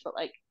published, but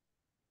like,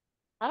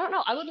 I don't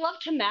know. I would love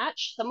to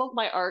match some of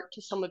my art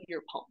to some of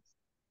your poems,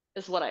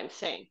 is what I'm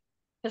saying.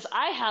 Because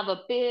I have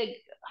a big,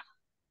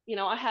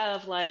 I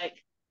have like,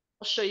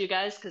 I'll show you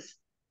guys, because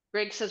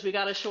Greg says we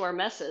got to show our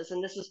messes.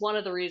 And this is one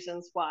of the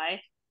reasons why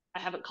I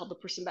haven't called the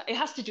person back. It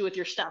has to do with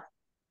your stuff.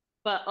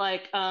 But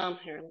like,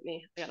 here,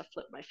 I gotta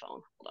flip my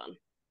phone. Hold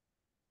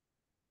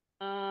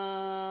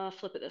on.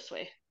 Flip it this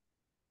way.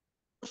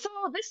 So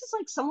this is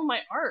like some of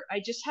my art I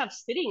just have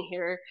sitting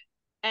here,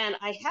 and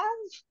I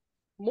have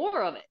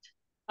more of it.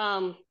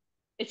 Um,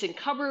 it's in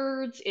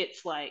cupboards.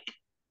 It's like,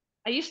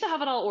 I used to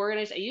have it all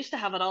organized. I used to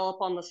have it all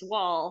up on this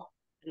wall,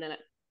 and then it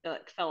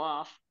like fell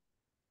off.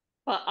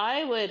 But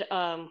I would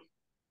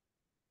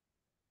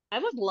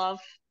love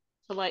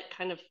to like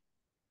kind of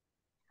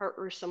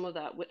partner some of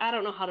that. I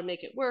don't know how to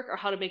make it work or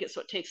how to make it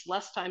so it takes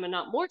less time and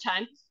not more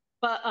time.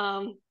 But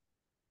I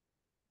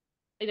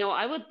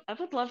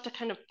would love to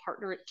kind of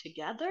partner it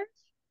together.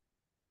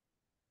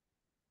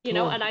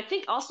 Cool. And I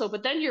think also,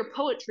 but then your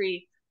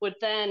poetry would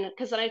then,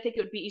 because then I think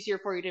it would be easier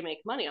for you to make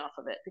money off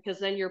of it, because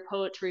then your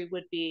poetry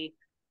would be,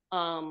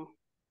 let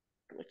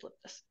me flip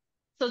this.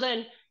 So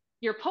then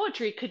your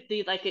poetry could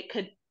be like, it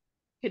could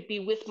be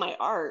with my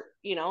art,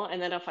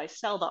 and then if I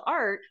sell the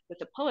art with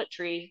the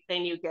poetry,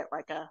 then you get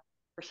like a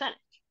percentage,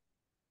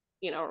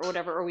 or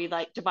whatever, or we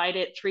like divide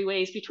it 3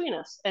 ways between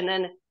us. And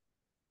then,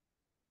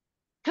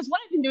 because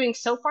what I've been doing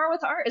so far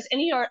with art is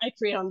any art I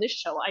create on this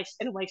show, I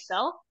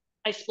sell,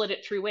 I split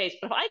it 3 ways.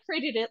 But if I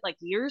created it like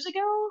years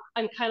ago,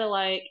 I'm kind of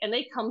like, and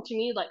they come to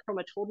me like from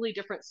a totally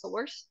different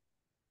source.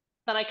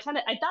 But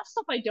that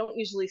stuff I don't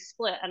usually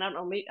split. And I don't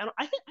know, maybe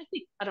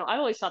I don't. I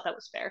always thought that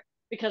was fair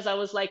because I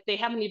was like, they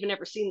haven't even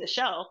ever seen the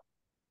show,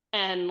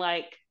 and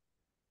like,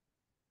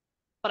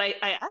 but I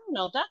don't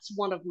know. That's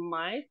one of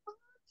my thoughts.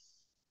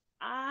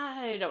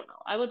 I don't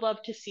know. I would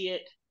love to see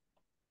it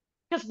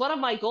because one of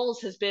my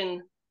goals has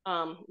been,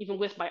 even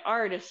with my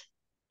art, is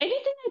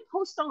anything I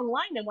post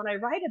online and when I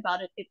write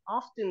about it, it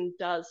often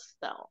does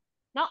sell.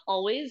 Not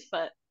always,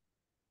 but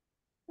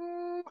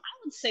I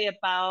would say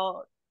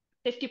about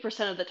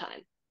 50% of the time.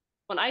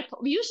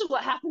 Usually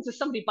what happens is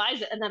somebody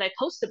buys it and then I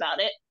post about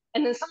it,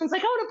 and then someone's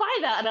like, "I want to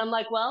buy that," and I'm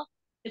like, "Well,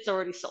 it's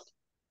already sold,"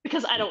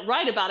 because I don't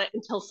write about it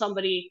until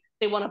somebody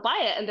they want to buy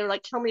it and they're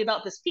like, "Tell me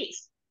about this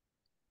piece."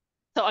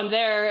 So I'm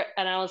there,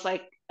 and I was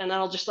like, and then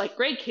I'll just like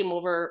Greg came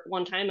over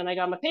one time and I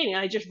got him a painting,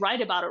 and I just write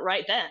about it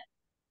right then,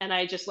 and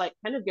I just like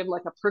kind of give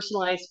like a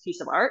personalized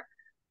piece of art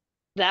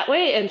that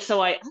way. And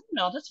so I don't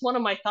know, that's one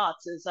of my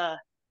thoughts is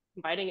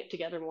inviting it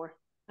together more.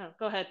 Oh,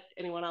 go ahead,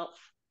 anyone else?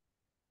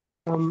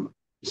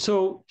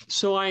 So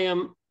I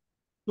am.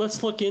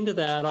 Let's look into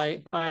that.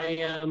 I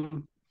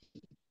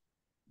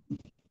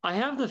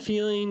have the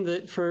feeling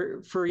that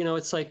for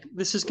it's like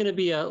this is going to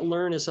be a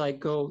learn as I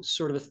go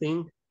sort of a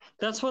thing.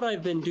 That's what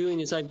I've been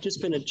doing is I've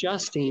just been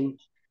adjusting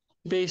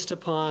based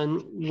upon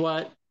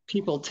what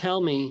people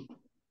tell me.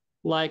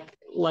 Like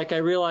I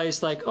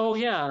realized like, oh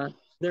yeah,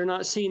 they're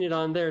not seeing it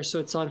on there, so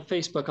it's on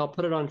Facebook. I'll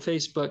put it on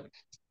Facebook.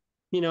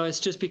 It's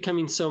just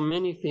becoming so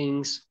many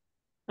things.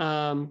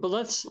 But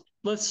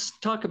let's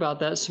talk about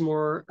that some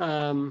more,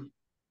 and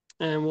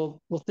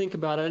we'll think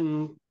about it.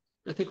 And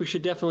I think we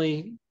should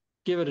definitely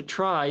give it a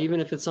try, even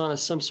if it's on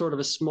some sort of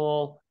a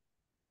small,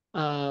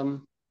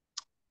 um,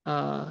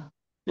 uh,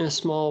 in a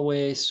small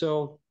way.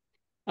 So,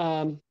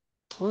 what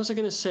was I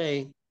going to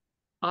say?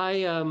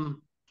 I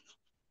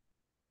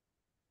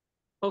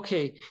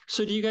Okay.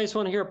 So, do you guys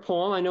want to hear a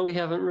poem? I know we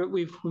haven't.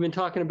 We've been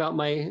talking about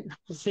my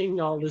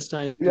thing all this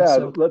time. Yeah,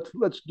 So,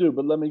 let's do.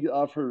 But let me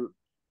offer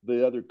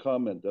the other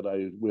comment that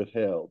I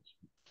withheld.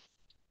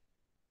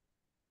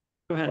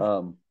 go ahead.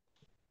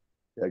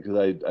 Yeah,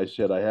 because I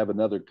said I have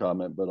another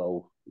comment, but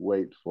I'll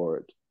wait for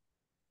it.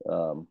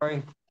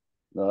 Sorry.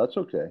 No, that's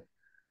okay.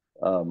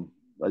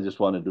 I just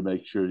wanted to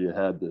make sure you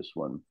had this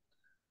one.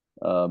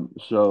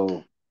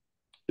 So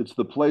it's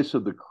the place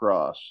of the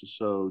cross.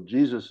 So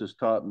Jesus has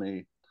taught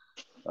me,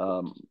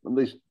 at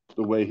least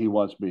the way he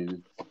wants me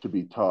to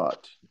be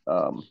taught,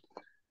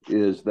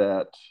 is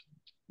that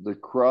the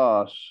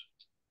cross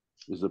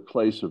is a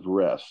place of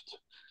rest,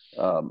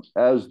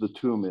 as the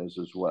tomb is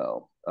as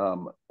well.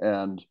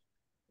 And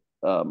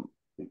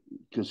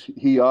because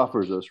he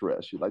offers us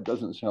rest. It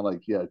doesn't sound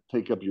like, yeah,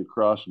 take up your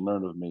cross and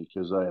learn of me,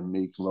 because I am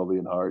meek and lowly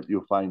in heart.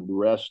 You'll find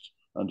rest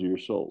unto your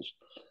souls.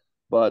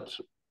 But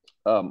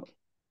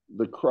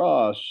the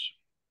cross,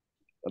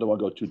 I don't want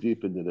to go too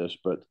deep into this,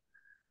 but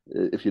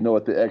if you know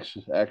what the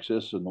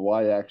x-axis and the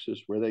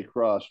y-axis, where they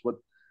cross,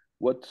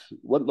 what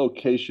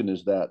location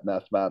is that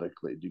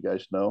mathematically? Do you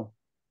guys know?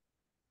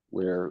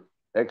 Where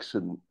x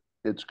and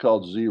it's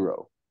called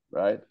zero,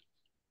 right?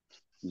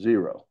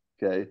 Zero.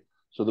 Okay.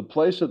 So the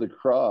place of the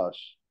cross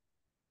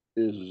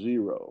is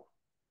zero.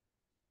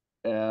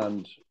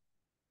 And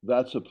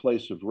that's a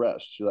place of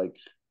rest. Like,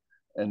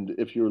 and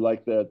if you're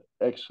like that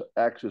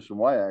x-axis and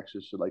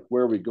y-axis, so like,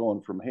 where are we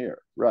going from here?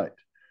 Right.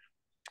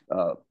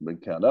 We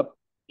count up,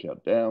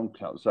 count down,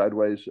 count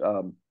sideways.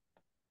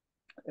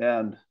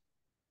 And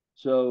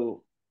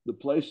so the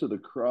place of the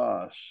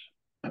cross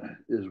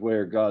is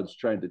where God's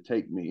trying to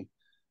take me,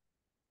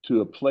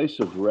 to a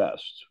place of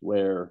rest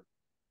where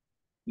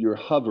you're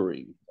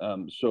hovering.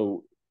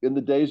 So in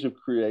the days of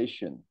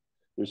creation,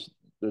 there's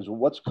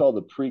what's called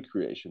the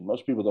pre-creation.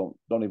 Most people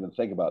don't even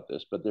think about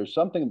this, but there's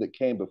something that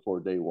came before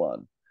day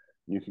one.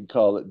 You can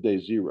call it day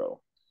zero,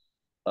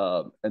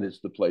 and it's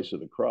the place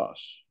of the cross.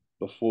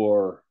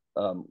 Before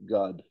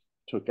God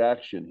took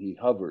action, he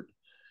hovered.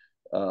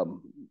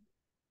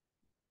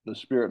 The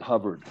Spirit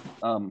hovered,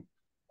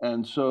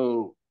 and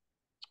so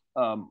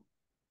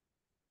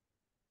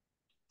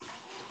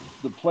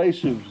the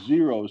place of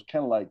zero is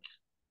kind of like,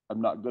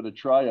 I'm not going to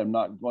try. I'm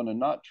not going to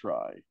not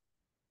try.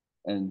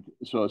 And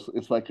so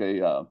it's like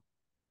a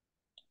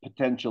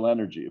potential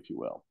energy, if you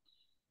will.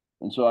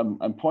 And so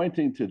I'm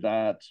pointing to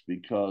that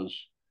because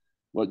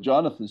what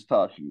Jonathan's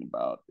talking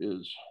about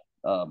is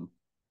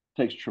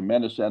takes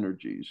tremendous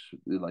energies.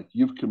 Like,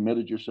 you've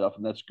committed yourself,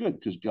 and that's good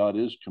because God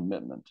is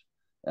commitment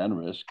and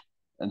risk.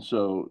 And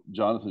so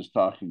Jonathan's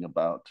talking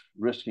about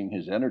risking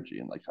his energy,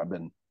 and like, I've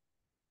been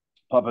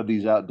pumping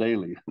these out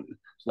daily.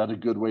 Is that a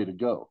good way to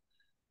go?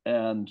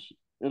 And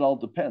it all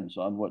depends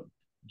on what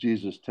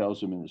Jesus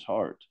tells him in his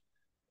heart.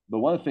 But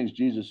one of the things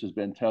Jesus has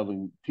been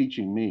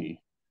teaching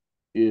me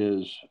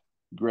is,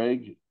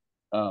 Greg,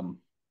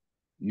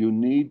 you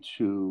need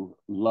to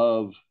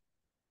love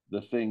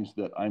the things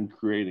that I'm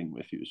creating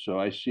with you. So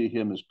I see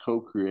him as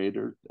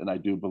co-creator, and I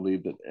do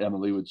believe that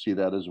Emily would see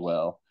that as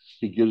well.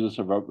 He gives us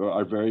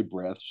our very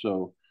breath.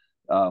 So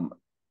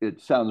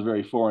it sounds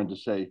very foreign to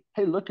say,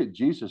 hey, look at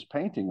Jesus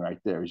painting right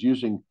there.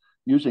 He's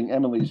using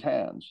Emily's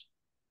hands.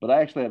 But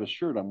I actually have a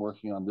shirt I'm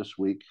working on this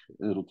week.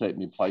 It'll take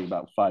me probably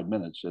about 5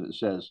 minutes. And it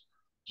says,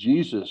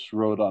 Jesus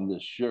wrote on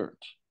this shirt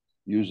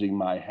using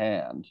my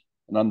hand.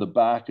 And on the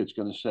back, it's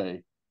going to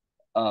say,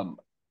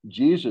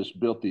 Jesus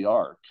built the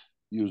ark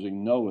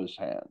using Noah's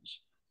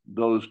hands.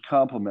 Those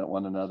complement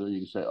one another. You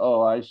can say,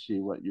 oh, I see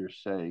what you're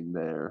saying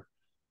there.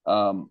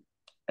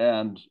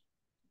 And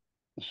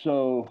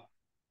so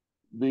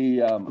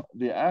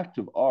the act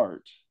of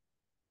art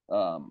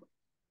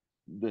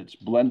that's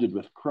blended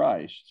with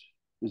Christ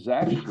is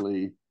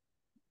actually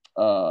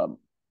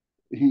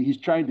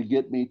he's trying to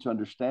get me to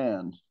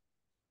understand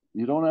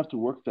you don't have to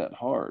work that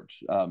hard.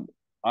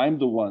 I'm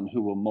the one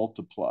who will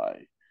multiply.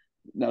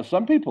 Now,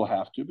 some people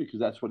have to because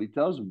that's what he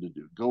tells them to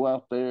do. Go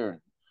out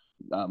there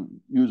and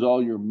use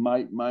all your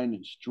might, mind,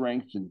 and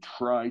strength and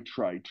try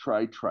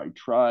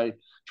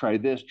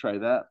this, try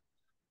that.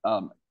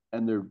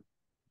 And they're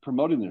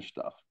promoting their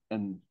stuff.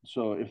 And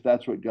so if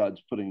that's what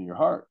God's putting in your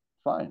heart,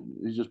 fine.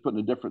 He's just putting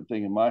a different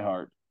thing in my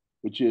heart,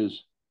 which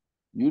is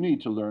you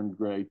need to learn,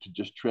 Greg, to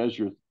just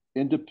treasure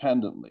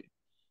independently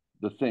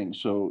the thing.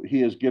 So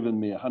he has given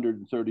me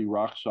 130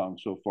 rock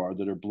songs so far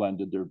that are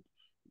blended.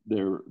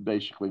 They're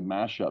basically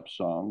mashup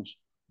songs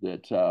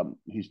that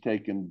he's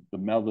taken the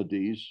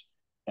melodies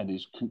and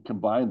he's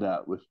combined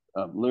that with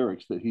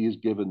lyrics that he has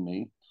given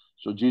me.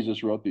 So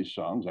Jesus wrote these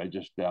songs. I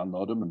just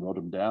download them and wrote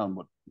them down,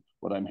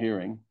 what I'm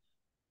hearing.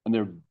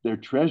 And their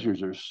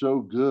treasures are so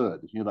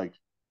good. You're like,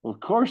 well, of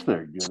course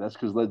they're good. That's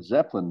because Led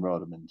Zeppelin wrote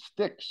them and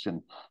Styx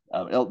and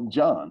Elton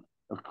John.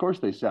 Of course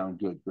they sound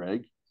good,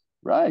 Greg.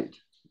 Right.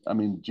 I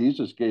mean,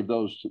 Jesus gave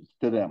those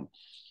to them,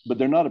 but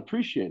they're not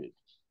appreciated.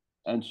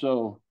 And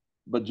so,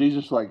 but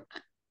Jesus, like,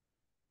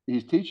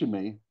 he's teaching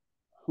me,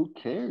 who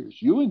cares?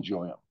 You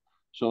enjoy them.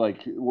 So,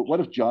 like, what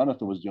if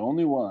Jonathan was the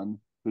only one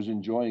who's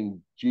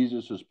enjoying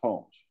Jesus's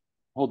poems?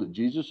 Hold it,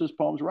 Jesus's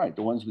poems, right?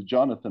 The ones that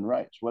Jonathan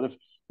writes. What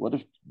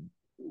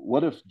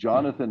if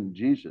Jonathan and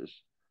Jesus?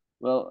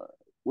 Well,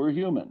 we're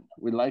human.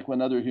 We like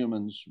when other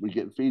humans we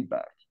get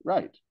feedback,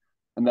 right?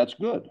 And that's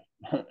good.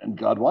 And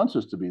God wants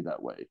us to be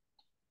that way.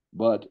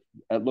 But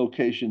at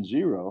location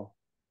zero,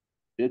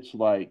 it's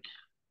like,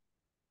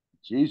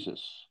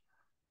 Jesus,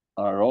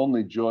 our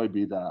only joy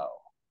be thou.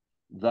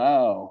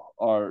 Thou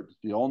art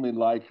the only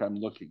like I'm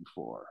looking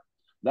for.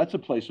 That's a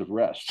place of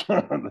rest.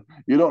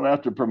 You don't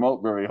have to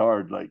promote very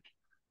hard. Like,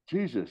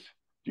 Jesus,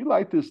 do you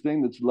like this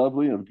thing that's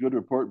lovely and of good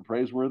report and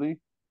praiseworthy?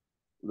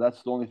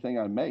 That's the only thing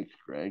I make,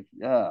 Greg.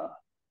 Yeah.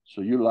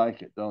 So you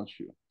like it, don't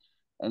you?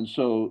 And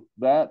so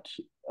that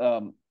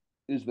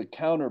is the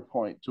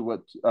counterpoint to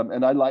what,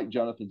 and I like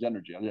Jonathan's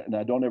energy, and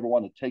I don't ever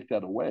want to take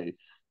that away.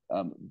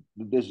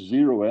 This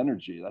zero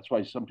energy. That's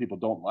why some people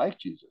don't like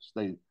Jesus.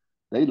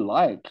 They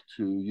like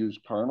to use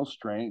carnal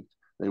strength.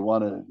 They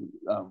want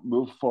to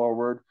move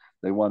forward.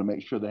 They want to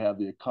make sure they have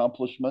the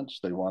accomplishments.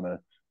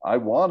 I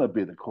want to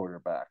be the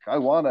quarterback. I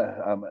want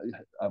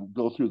to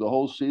go through the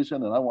whole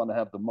season, and I want to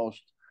have the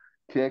most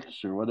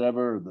kicks or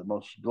whatever, the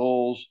most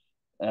goals.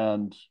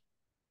 And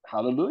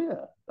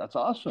hallelujah, that's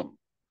awesome.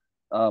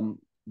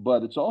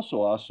 But it's also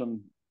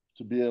awesome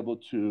to be able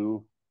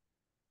to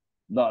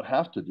not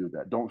have to do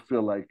that. Don't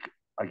feel like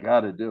I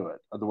got to do it.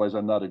 Otherwise,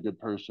 I'm not a good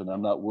person.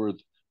 I'm not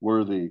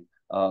worthy.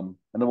 And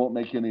I won't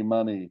make any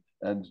money.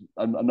 And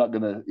I'm not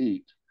going to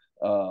eat.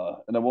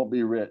 And I won't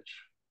be rich.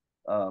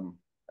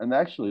 And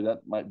actually,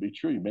 that might be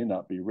true. You may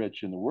not be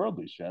rich in the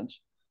worldly sense,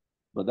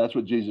 but that's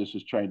what Jesus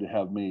is trying to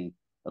have me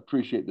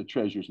appreciate the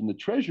treasures. And the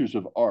treasures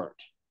of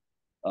art,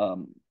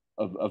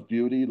 of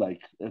beauty,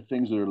 like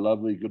things that are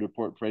lovely, good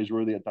report,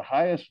 praiseworthy, at the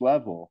highest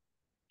level,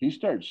 he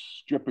starts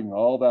stripping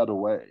all that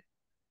away.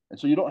 And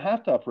so you don't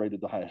have to operate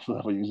at the highest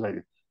level. You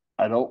say,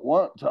 I don't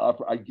want to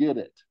operate. I get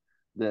it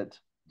that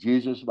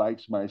Jesus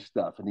likes my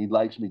stuff and he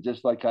likes me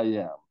just like I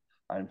am.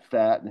 I'm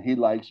fat and he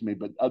likes me,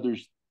 but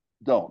others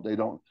don't. They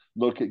don't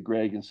look at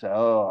Greg and say,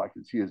 oh, I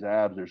can see his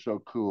abs. They're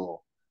so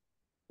cool.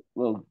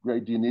 Well,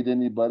 Greg, do you need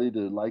anybody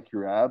to like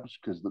your abs?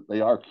 Because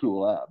they are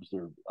cool abs.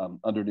 They're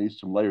underneath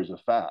some layers of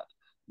fat.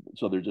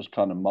 So they're just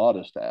kind of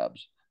modest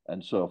abs.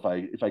 And so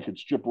if I could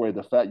strip away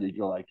the fat, you'd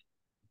go like,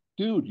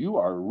 dude, you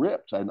are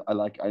ripped.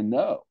 I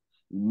know.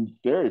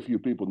 Very few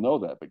people know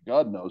that, but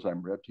God knows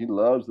I'm ripped. He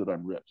loves that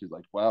I'm ripped. He's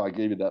like, wow, I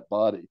gave you that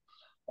body.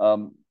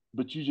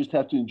 But you just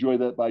have to enjoy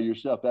that by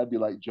yourself. That'd be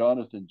like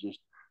Jonathan just,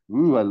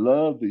 ooh, I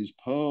love these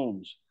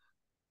poems.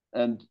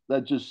 And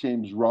that just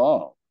seems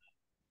wrong.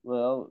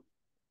 Well,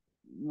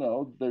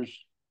 no,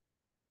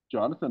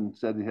 Jonathan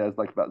said he has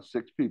like about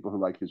 6 people who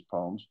like his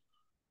poems.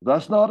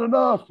 That's not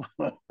enough.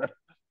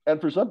 And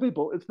for some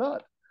people, it's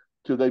not.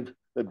 So they've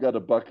got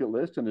a bucket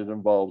list and it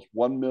involves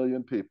 1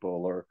 million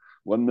people or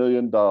 $1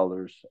 million.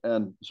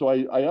 And so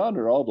I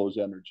honor all those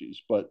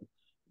energies, but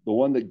the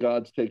one that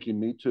God's taking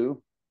me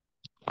to,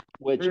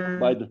 which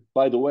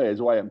by the way, is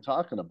why I'm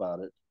talking about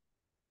it.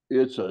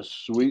 It's a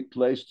sweet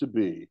place to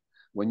be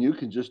when you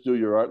can just do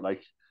your art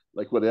like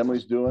what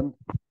Emily's doing,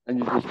 and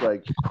you're just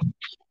like,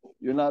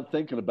 you're not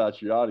thinking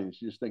about your audience.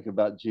 You're just thinking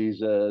about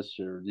Jesus,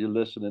 or you're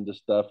listening to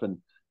stuff, and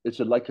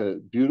like a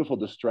beautiful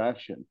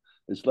distraction.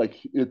 It's like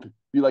it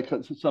be like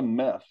some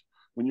meth.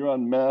 When you're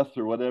on meth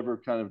or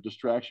whatever kind of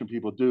distraction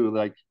people do,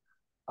 like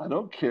I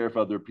don't care if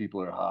other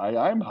people are high.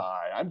 I'm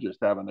high. I'm just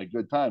having a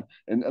good time,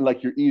 and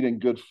like you're eating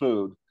good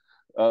food.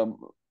 Um,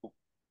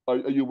 are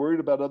you worried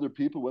about other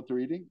people what they're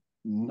eating?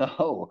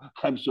 No,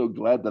 I'm so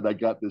glad that I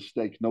got this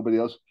steak. Nobody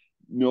else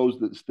knows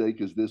that steak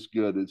is this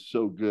good. It's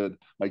so good.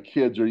 My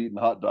kids are eating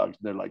hot dogs,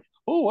 and they're like,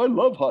 "Oh, I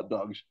love hot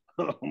dogs."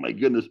 Oh my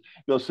goodness!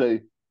 They'll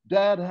say,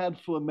 "Dad had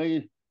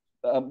filet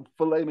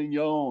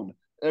mignon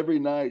every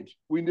night.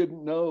 We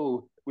didn't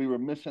know we were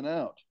missing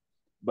out,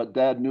 but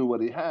Dad knew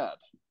what he had."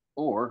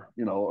 Or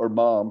or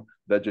mom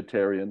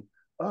vegetarian.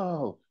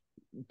 Oh,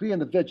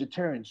 being a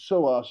vegetarian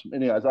so awesome.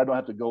 Anyways, I don't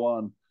have to go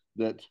on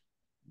that.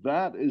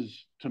 That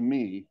is to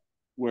me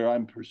where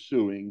I'm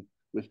pursuing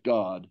with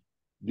God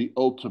the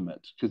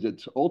ultimate, because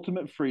it's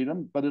ultimate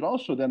freedom, but it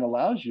also then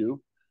allows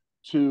you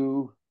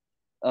to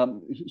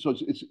so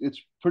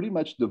it's pretty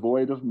much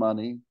devoid of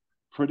money,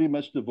 pretty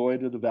much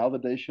devoid of the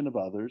validation of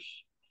others.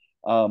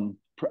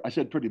 I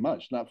said pretty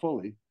much, not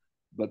fully,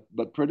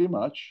 but pretty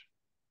much.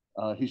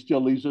 He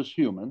still leaves us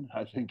human.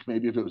 I think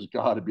maybe if it was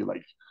God, it'd be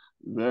like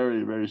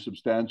very, very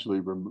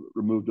substantially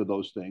removed of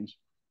those things.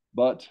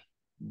 But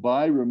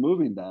by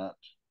removing that,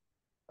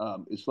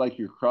 it's like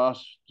your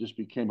cross just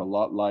became a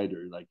lot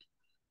lighter. Like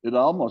it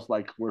almost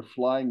like we're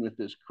flying with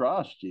this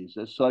cross,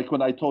 Jesus. So like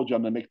when I told you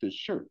I'm gonna make this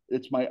shirt,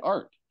 it's my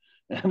art.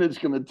 And it's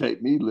gonna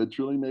take me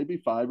literally maybe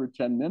 5 or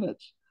 10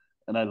 minutes.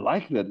 And I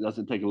like that it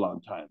doesn't take a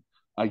long time.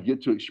 I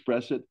get to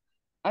express it.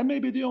 I may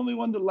be the only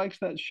one that likes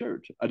that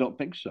shirt. I don't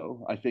think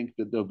so. I think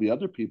that there'll be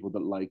other people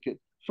that like it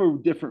for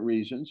different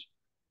reasons.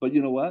 But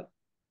you know what?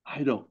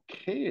 I don't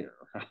care.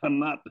 I'm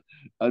not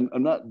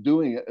I'm not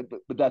doing it,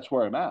 but that's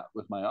where I'm at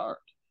with my art.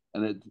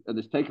 And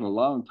it's taken a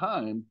long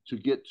time to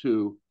get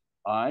to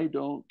I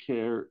don't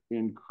care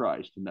in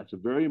Christ. And that's a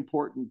very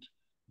important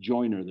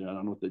joiner there. I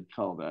don't know what they'd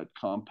call that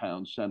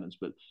compound sentence,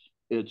 but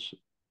it's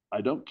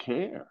I don't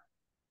care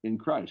in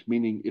Christ.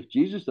 Meaning if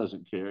Jesus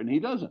doesn't care, and he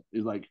doesn't,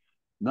 he's like,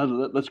 no,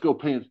 let's go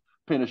paint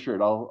a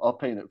shirt. I'll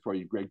paint it for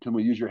you, Greg. Can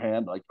we use your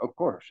hand? Like, of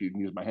course you can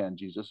use my hand,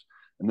 Jesus.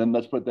 And then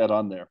let's put that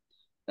on there.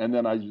 And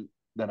then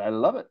I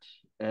love it.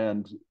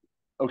 And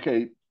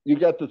okay, you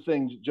got the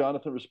thing,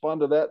 Jonathan.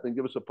 Respond to that, then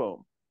give us a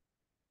poem.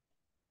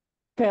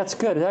 Okay, that's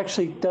good. It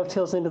actually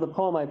dovetails into the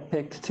poem I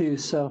picked too,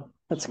 so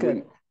that's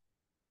Sweet.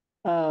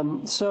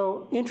 Good.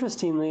 So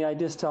interestingly,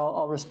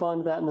 I'll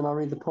respond to that and then I'll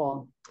read the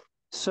poem.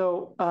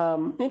 So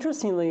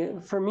interestingly,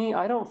 for me,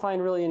 I don't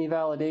find really any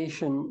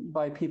validation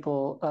by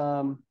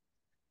people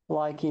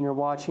liking or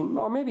watching,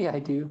 or maybe I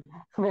do.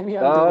 Maybe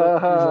I'm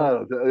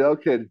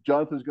okay.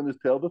 Jonathan's going to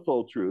tell the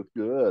full truth.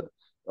 Good.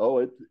 Oh,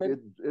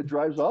 it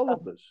drives all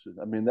of us.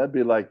 I mean, that'd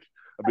be like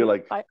I'd be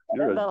like,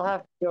 that'll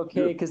have to be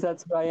okay because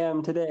that's who I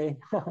am today.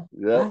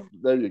 Yeah,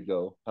 there you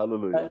go.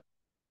 Hallelujah.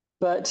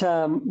 But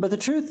the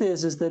truth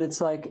is that it's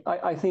like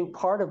I think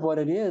part of what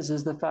it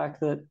is the fact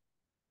that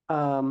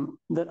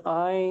that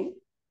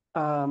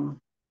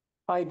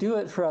I do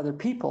it for other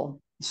people.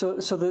 So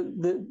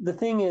the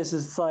thing is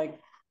it's like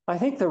I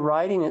think the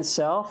writing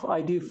itself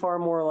I do far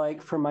more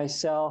like for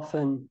myself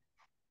and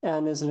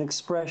as an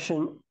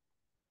expression.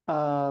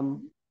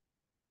 And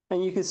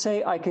you could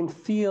say I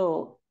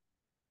feel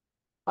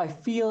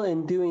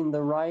in doing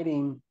the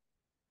writing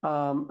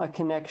a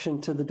connection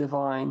to the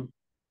divine.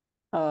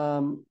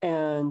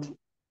 And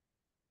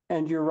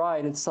you're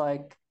right. It's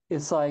like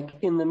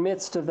in the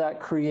midst of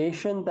that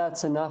creation,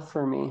 that's enough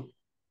for me.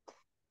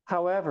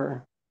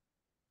 However,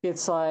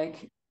 it's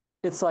like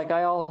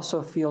I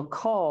also feel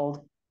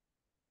called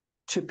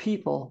to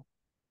people,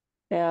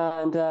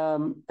 and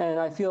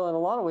I feel in a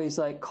lot of ways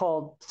like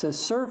called to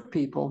serve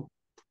people.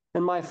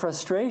 And my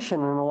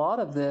frustration in a lot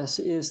of this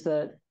is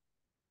that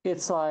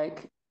it's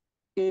like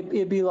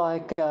it'd be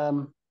like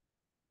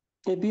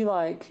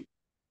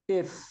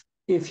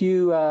if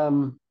you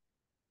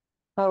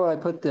how do I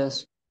put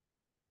this?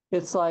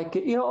 It's like,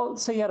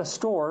 say you had a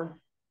store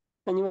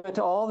and you went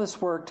to all this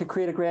work to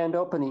create a grand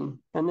opening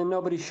and then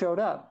nobody showed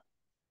up.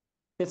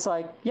 It's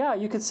like, yeah,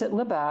 you could sit in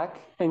the back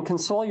and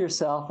console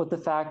yourself with the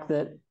fact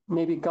that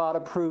maybe God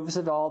approves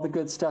of all the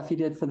good stuff you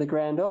did for the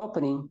grand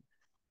opening.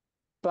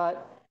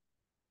 But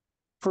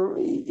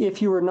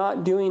if you were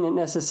not doing it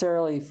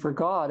necessarily for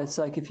God, it's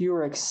like if you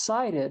were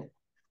excited,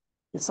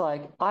 it's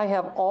like I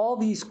have all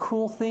these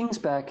cool things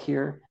back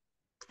here,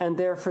 and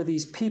they're for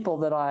these people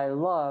that I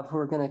love who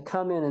are going to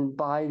come in and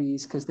buy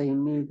these because they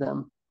need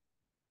them.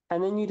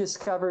 And then you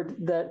discovered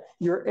that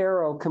your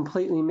arrow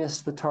completely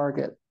missed the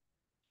target.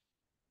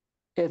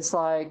 It's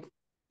like,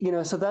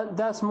 so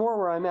that's more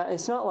where I'm at.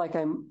 It's not like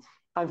I'm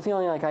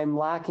feeling like I'm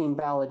lacking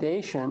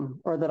validation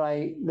or that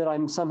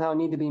I'm somehow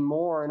need to be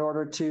more in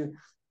order to.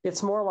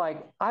 It's more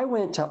like I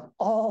went to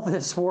all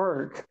this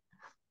work,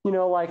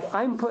 like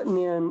I'm putting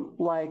in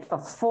like a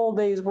full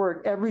day's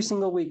work every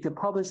single week to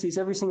publish these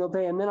every single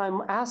day. And then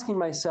I'm asking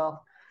myself,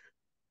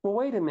 well,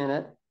 wait a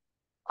minute.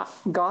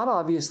 God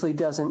obviously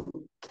doesn't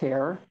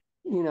care,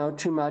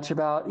 too much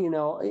about,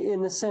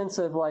 in the sense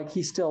of like,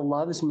 he still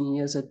loves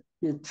me as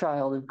a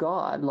child of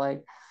God.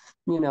 Like,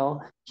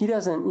 he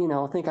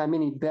doesn't, think I'm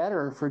any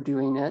better for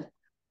doing it.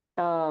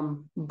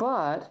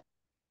 But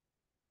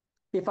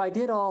if I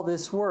did all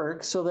this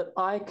work so that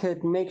I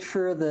could make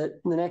sure that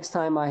the next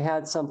time I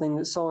had something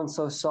that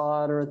so-and-so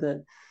saw it, or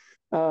that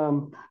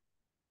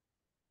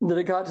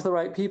it got to the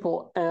right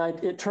people,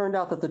 and it turned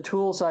out that the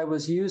tools I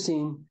was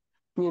using,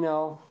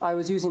 I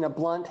was using a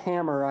blunt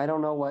hammer. I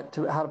don't know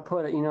how to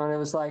put it, and it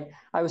was like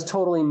I was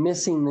totally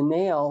missing the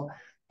nail,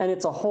 and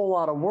it's a whole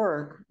lot of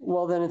work.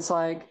 Well, then it's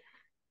like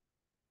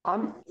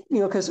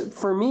because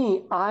for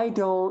me, I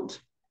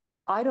don't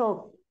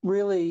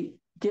really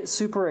get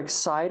super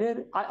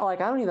excited. I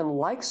don't even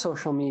like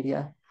social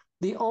media.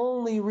 The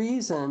only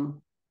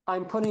reason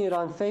I'm putting it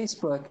on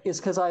Facebook is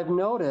because I've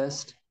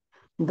noticed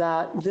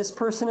that this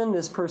person and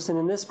this person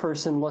and this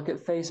person look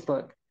at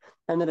Facebook,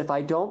 and that if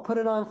I don't put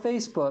it on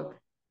Facebook,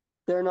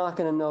 they're not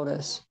going to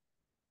notice.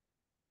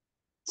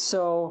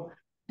 So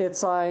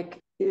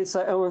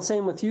oh, and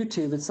same with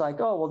YouTube. It's like,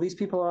 oh, well, these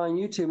people are on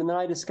YouTube, and then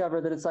I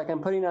discover that it's like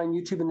I'm putting it on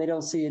YouTube and they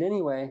don't see it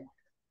anyway.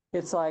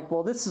 It's like,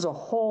 well, this is a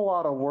whole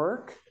lot of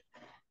work.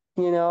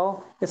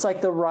 It's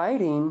like the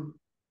writing,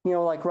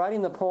 like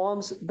writing the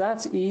poems,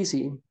 that's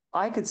easy.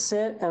 I could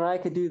sit and I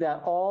could do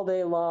that all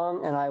day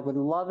long, and I would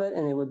love it,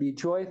 and it would be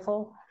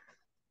joyful.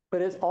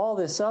 But it's all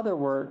this other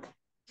work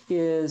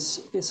so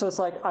it's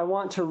like I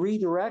want to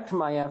redirect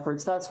my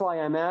efforts. That's why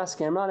I'm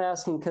asking. I'm not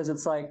asking because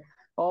it's like,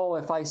 oh,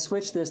 if I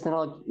switch this, then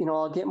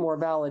I'll get more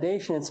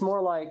validation. It's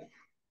more like,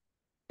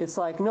 it's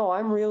like, no,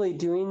 I'm really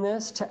doing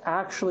this to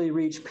actually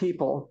reach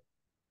people.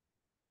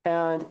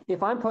 And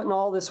if I'm putting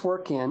all this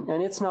work in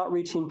and it's not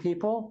reaching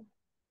people,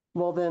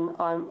 well, then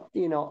I'm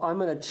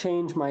going to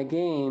change my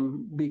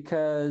game,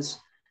 because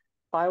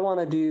I want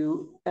to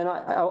do, and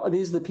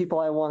these are the people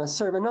I want to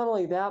serve. And not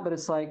only that, but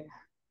it's like,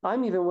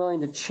 I'm even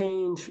willing to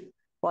change.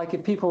 Like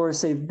if people were to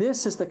say,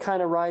 this is the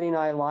kind of writing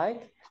I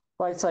like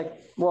it's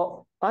like,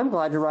 well, I'm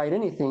glad to write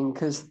anything,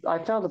 because I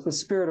found that the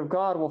Spirit of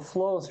God will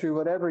flow through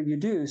whatever you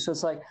do. So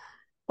it's like,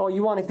 oh,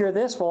 you want to hear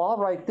this? Well, I'll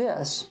write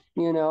this,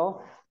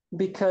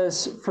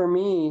 because for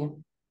me,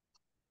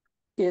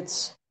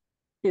 it's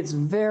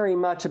very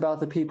much about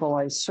the people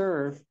I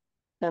serve.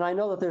 And I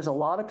know that there's a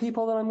lot of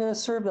people that I'm going to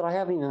serve that I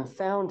haven't even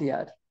found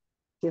yet.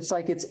 It's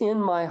like, it's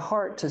in my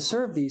heart to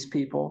serve these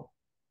people.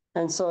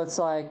 And so it's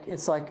like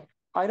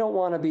I don't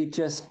want to be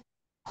just,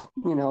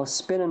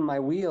 spinning my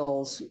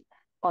wheels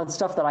on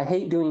stuff that I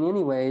hate doing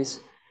anyways,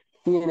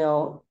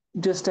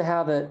 just to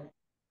have it.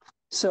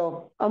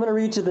 So I'm going to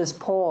read you this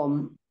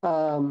poem.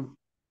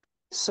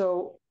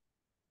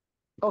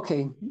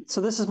 Okay,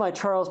 so this is my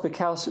Charles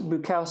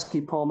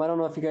Bukowski poem. I don't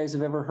know if you guys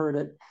have ever heard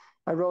it.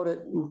 I wrote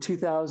it in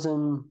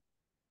 2000.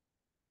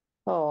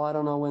 Oh, I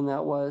don't know when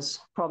that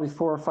was, probably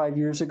 4 or 5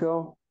 years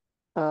ago.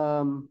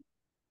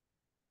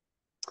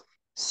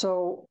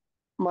 So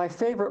my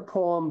favorite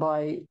poem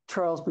by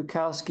Charles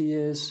Bukowski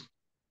is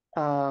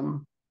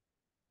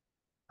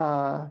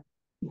it's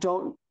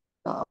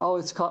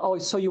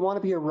called, So You Want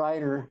to Be a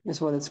Writer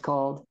is what it's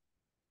called.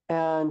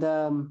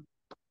 And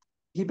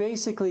he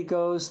basically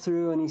goes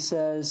through and he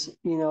says,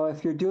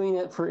 if you're doing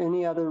it for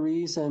any other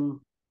reason,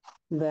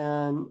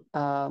 then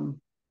I'm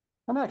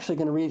actually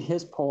going to read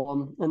his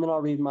poem, and then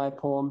I'll read my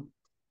poem.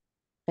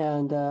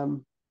 And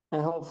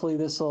hopefully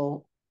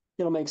it'll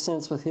make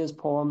sense with his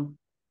poem.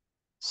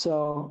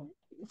 So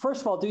first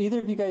of all, do either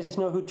of you guys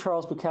know who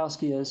Charles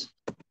Bukowski is?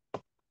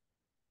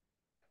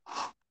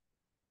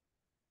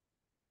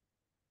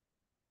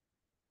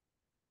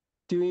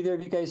 Do either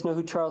of you guys know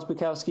who Charles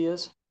Bukowski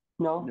is?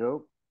 No?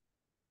 Nope.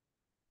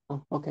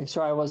 Oh, okay,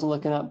 sorry, I wasn't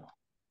looking up.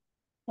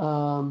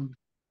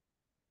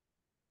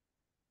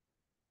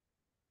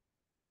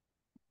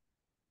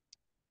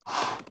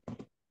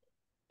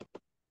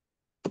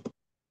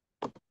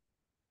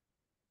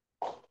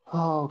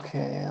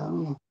 Okay.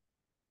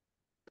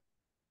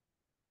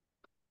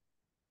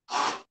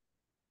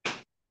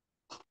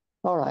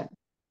 All right.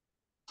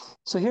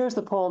 So here's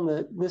the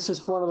poem this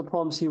is one of the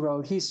poems he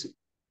wrote.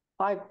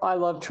 I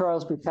love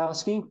Charles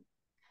Bukowski,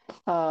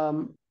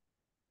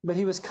 but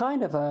he was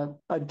kind of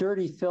a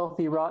dirty,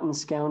 filthy, rotten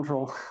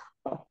scoundrel.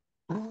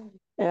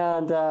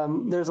 And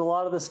there's a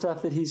lot of the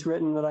stuff that he's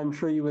written that I'm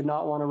sure you would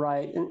not want to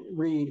write and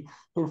read.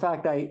 In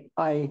fact,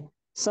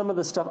 some of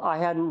the stuff, I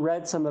hadn't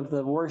read some of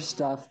the worst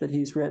stuff that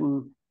he's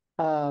written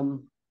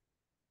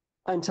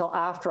until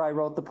after I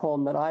wrote the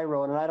poem that I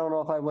wrote. And I don't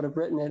know if I would have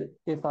written it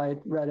if I'd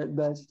read it,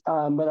 but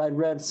I'd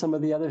read some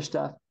of the other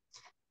stuff.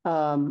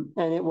 And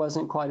it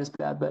wasn't quite as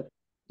bad,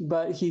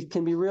 but he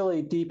can be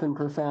really deep and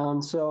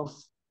profound. So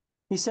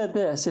he said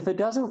this: if it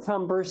doesn't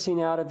come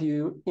bursting out of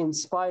you in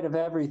spite of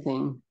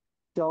everything,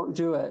 don't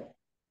do it.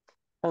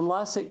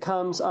 Unless it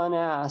comes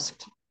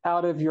unasked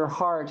out of your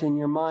heart and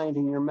your mind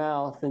and your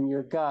mouth and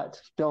your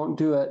gut, don't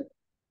do it.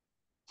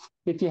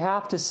 If you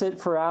have to sit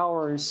for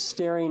hours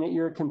staring at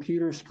your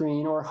computer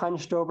screen or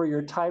hunched over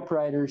your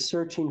typewriter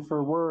searching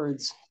for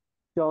words,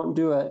 don't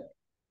do it.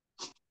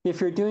 If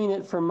you're doing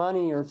it for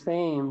money or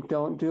fame,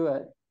 don't do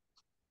it.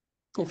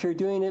 If you're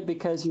doing it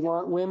because you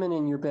want women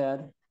in your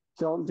bed,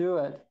 don't do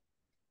it.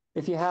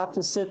 If you have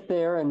to sit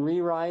there and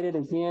rewrite it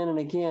again and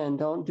again,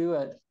 don't do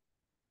it.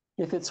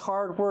 If it's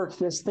hard work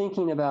just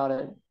thinking about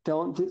it,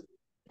 don't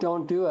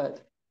do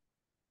it.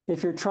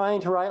 If you're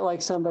trying to write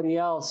like somebody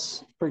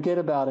else, forget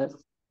about it.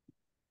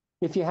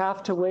 If you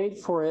have to wait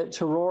for it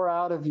to roar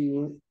out of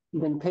you,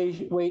 then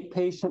wait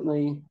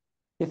patiently.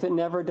 If it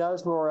never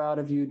does roar out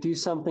of you, do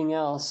something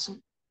else.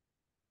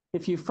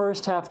 If you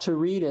first have to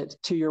read it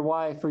to your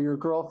wife or your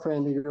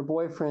girlfriend or your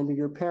boyfriend or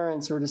your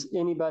parents or just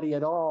anybody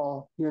at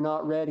all, you're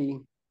not ready.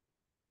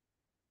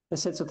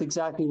 This hits with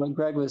exactly what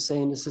Greg was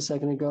saying just a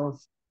second ago.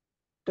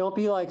 Don't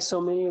be like so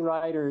many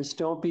writers.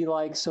 Don't be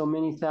like so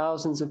many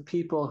thousands of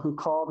people who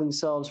call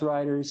themselves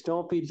writers.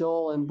 Don't be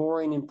dull and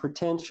boring and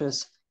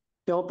pretentious.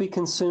 Don't be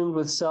consumed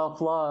with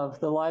self-love.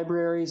 The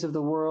libraries of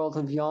the world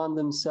have yawned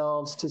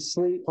themselves to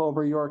sleep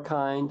over your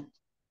kind.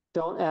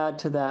 Don't add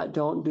to that.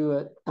 Don't do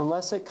it.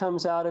 Unless it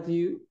comes out of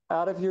you,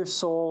 out of your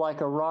soul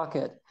like a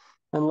rocket,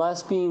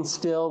 unless being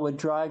still would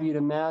drive you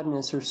to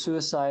madness or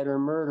suicide or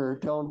murder,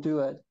 don't do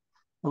it.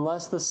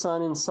 Unless the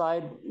sun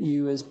inside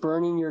you is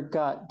burning your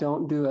gut,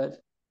 don't do it.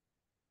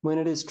 When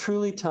it is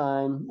truly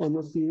time, and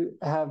if you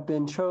have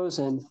been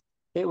chosen,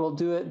 it will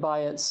do it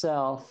by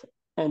itself,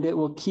 and it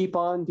will keep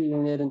on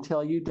doing it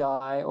until you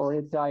die or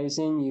it dies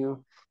in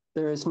you.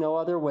 There is no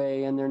other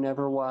way, and there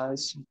never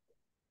was.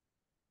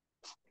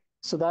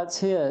 So that's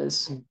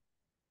his.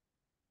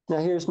 Now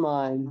here's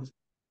mine.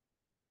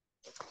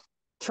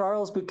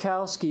 Charles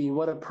Bukowski,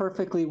 what a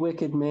perfectly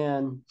wicked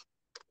man.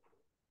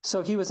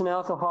 So he was an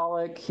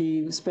alcoholic.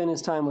 He spent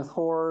his time with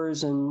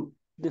whores and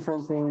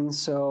different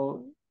things.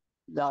 So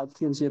that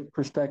gives you a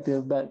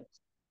perspective. But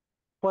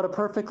what a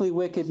perfectly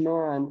wicked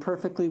man,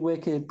 perfectly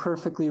wicked,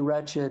 perfectly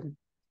wretched,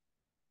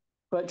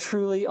 but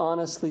truly,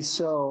 honestly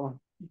so.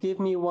 Give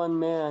me one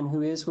man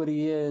who is what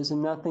he is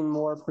and nothing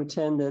more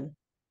pretended.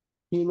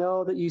 You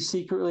know that you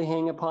secretly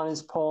hang upon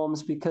his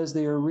poems because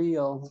they are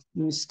real.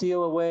 You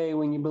steal away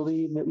when you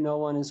believe that no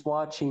one is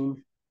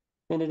watching.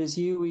 And it is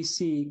you we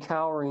see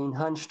cowering,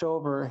 hunched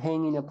over,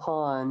 hanging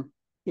upon.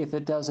 If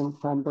it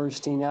doesn't come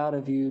bursting out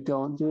of you,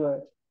 don't do it.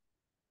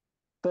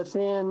 But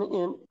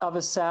then of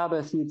a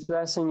Sabbath, you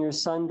dress in your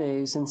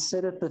Sundays and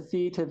sit at the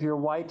feet of your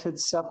whited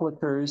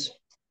sepulchres.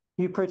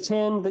 You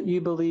pretend that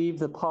you believe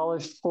the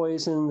polished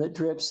poison that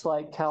drips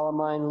like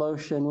calamine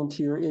lotion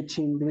into your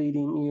itching,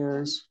 bleeding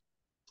ears.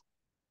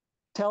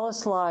 Tell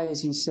us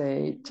lies, you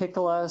say,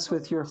 tickle us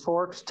with your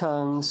forked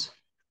tongues,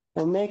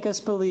 and make us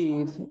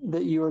believe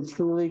that you are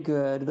truly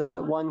good, that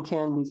one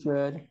can be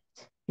good.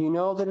 You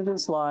know that it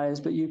is lies,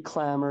 but you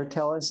clamor.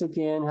 Tell us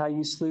again how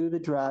you slew the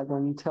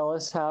dragon. Tell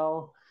us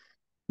how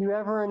you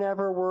ever and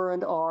ever were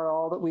and are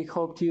all that we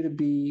hoped you to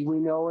be. We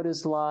know it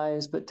is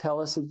lies, but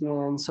tell us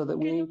again so that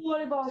we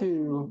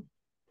too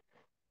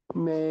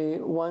may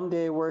one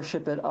day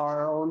worship at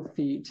our own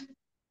feet.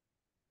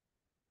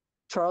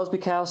 Charles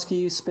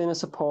Bukowski, spin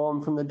us a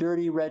poem. From the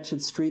dirty,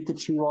 wretched street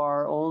that you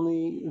are,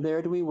 only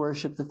there do we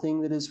worship the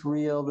thing that is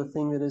real, the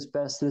thing that is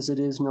best as it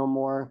is no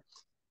more.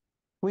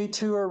 We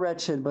too are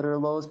wretched, but are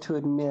loath to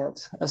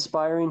admit.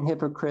 Aspiring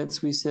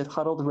hypocrites, we sit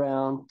huddled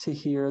round to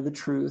hear the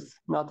truth,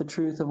 not the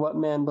truth of what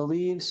man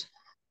believes,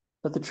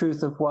 but the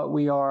truth of what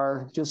we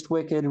are, just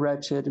wicked,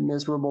 wretched,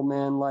 miserable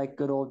men like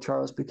good old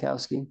Charles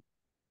Bukowski.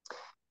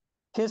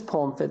 His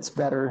poem fits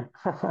better.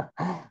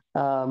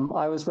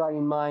 I was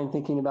writing mine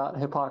thinking about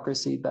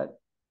hypocrisy, but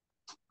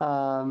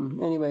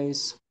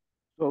anyways.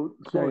 So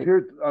here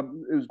it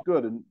was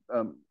good, and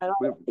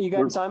you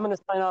guys, I'm going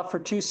to sign off for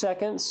 2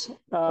 seconds.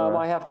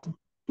 I have to,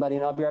 buddy,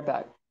 and I'll be right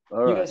back.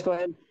 All right. You guys go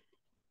ahead.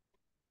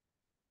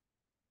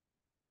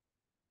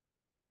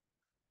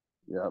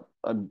 Yeah,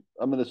 I'm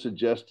going to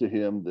suggest to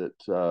him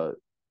that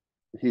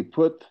he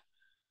put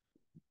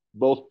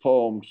both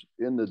poems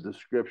in the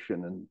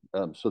description,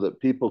 and so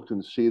that people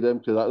can see them,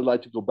 because I'd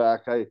like to go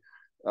back.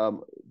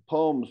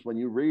 Poems, when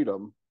you read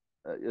them,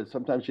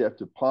 sometimes you have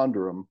to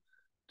ponder them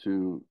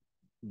to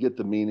get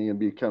the meaning, and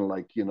be kind of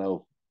like,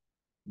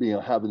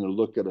 having to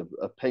look at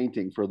a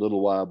painting for a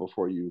little while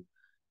before you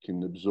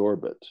can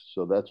absorb it.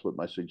 So that's what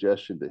my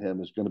suggestion to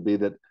him is going to be,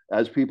 that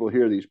as people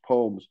hear these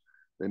poems,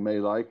 they may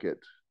like it.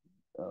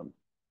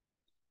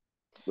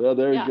 Well,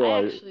 there you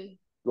go.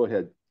 Go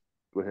ahead,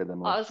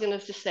 Emily. I was going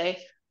to just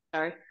say,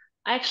 sorry,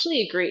 I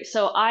actually agree.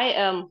 So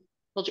I'm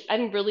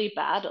really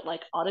bad at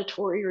like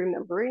auditory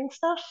remembering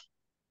stuff.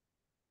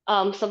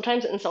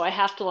 Sometimes, and so I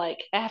have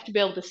to be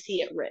able to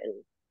see it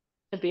written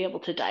to be able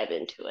to dive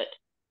into it.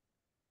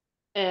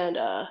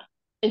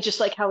 And just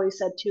like how he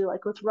said too,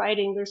 like with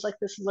writing, there's like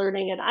this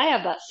learning, and I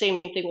have that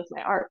same thing with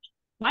my art.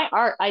 My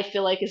art, I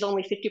feel like, is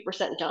only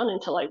 50% done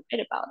until I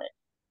write about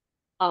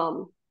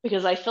it.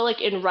 Because I feel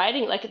like in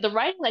writing, like the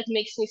writing like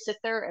makes me sit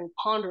there and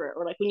ponder it,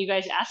 or like when you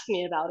guys ask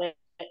me about it,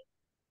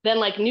 then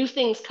like new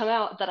things come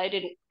out that I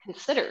didn't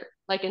consider,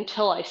 like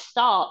until I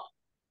stop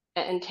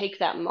and take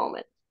that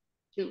moment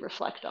to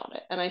reflect on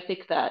it. And I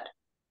think that,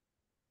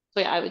 so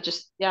yeah,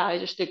 I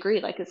just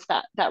agree. Like it's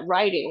that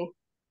writing.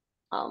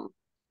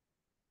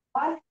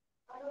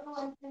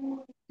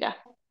 Yeah.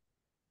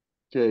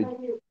 Okay,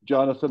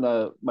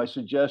 Jonathan, my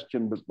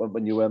suggestion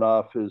when you went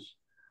off is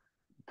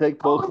take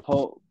both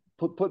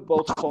put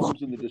both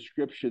poems in the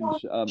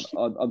descriptions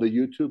on the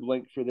YouTube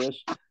link for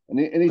this. And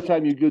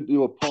anytime you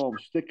do a poem,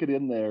 stick it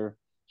in there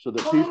so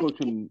that people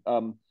can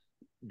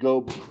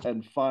go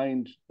and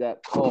find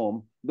that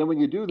poem. Then when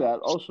you do that,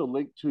 also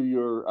link to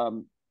your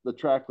the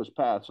trackless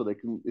path so they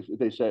can, if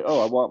they say,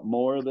 oh, I want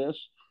more of this.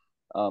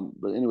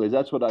 But anyways,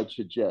 that's what I'd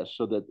suggest,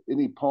 so that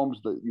any poems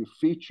that you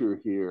feature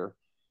here,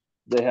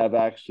 they have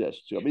access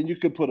to. I mean, you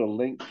could put a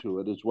link to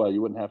it as well.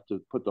 You wouldn't have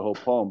to put the whole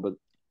poem, but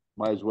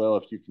might as well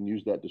if you can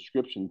use that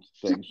description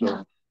thing.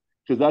 So,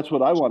 because that's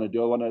what I want to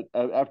do. I want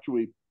to, after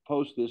we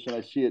post this and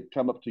I see it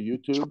come up to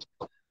YouTube,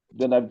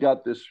 then I've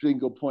got this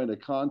single point of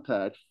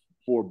contact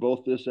for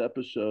both this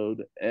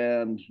episode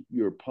and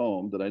your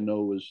poem that I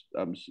know was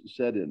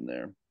said in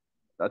there.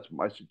 That's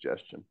my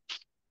suggestion.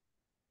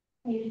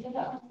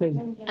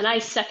 And I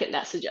second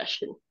that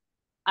suggestion.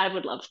 I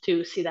would love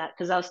to see that,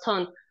 because I was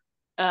telling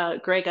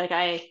Greg, like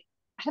I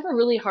have a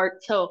really hard,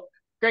 so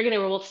Greg and I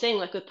were both saying,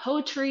 like with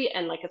poetry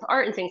and like with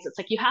art and things, it's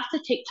like you have to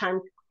take time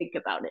to think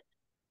about it.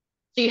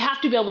 So you have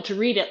to be able to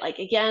read it like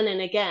again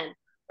and again,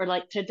 or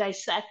like to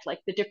dissect like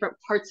the different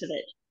parts of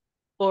it.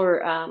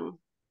 Or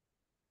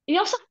you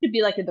also have to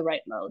be like in the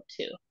right mode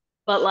too.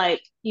 But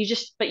like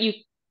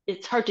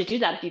it's hard to do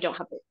that if you don't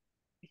have it,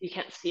 if you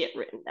can't see it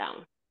written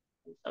down.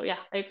 So yeah,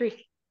 I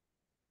agree.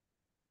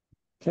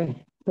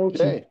 Okay, thank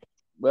you.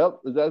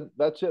 Well,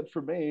 that's it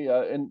for me.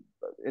 And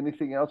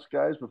anything else,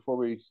 guys, before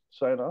we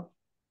sign off?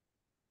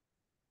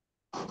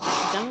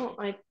 No,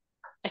 I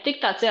think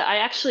that's it. I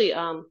actually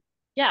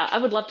yeah, I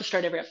would love to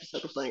start every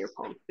episode with one of your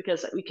poems,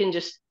 because we can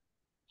just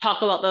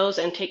talk about those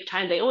and take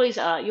time. They always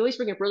you always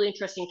bring up really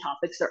interesting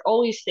topics. They're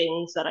always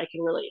things that I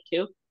can relate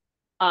to.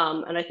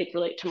 And I think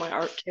relate to my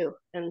art too.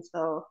 And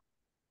so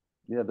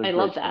yeah, I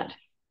love that.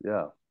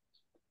 Yeah.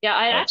 Yeah,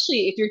 I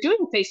actually, if you're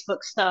doing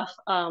Facebook stuff,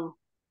 so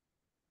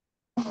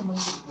one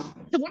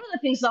of the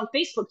things on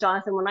Facebook,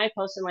 Jonathan, when I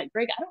post, I'm like,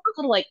 Greg, I don't know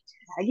how to like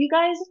tag you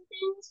guys and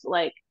things.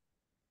 Like,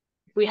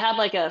 if we had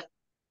like I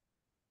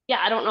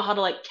don't know how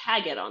to like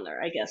tag it on there,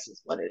 I guess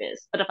is what it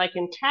is. But if I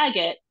can tag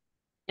it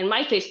in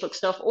my Facebook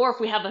stuff, or if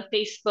we have a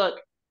Facebook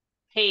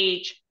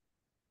page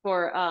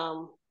for,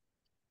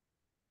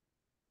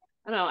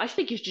 I don't know, I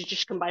think you should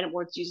just combine it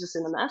more with Jesus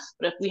in a Mess.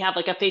 But if we have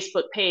like a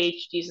Facebook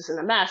page, Jesus in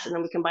a Mess, and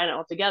then we combine it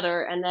all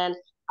together, and then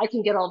I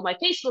can get all of my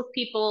Facebook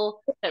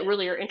people that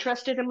really are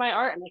interested in my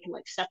art, and I can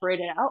like separate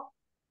it out.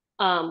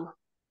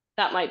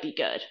 That might be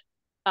good.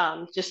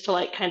 Just to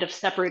like kind of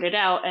separate it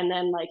out, and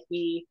then like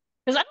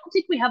because I don't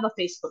think we have a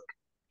Facebook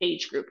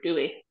page group, do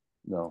we?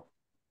 No.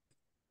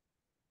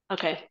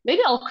 Okay,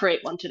 maybe I'll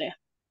create one today,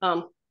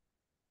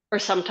 or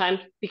sometime,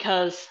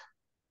 because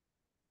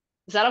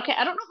is that okay?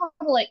 I don't know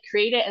how to like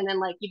create it and then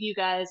like give you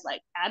guys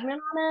like admin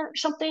on it or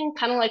something,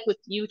 kind of like with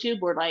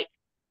YouTube, where like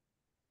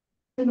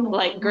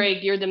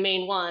Greg, you're the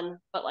main one,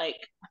 but like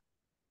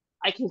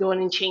I can go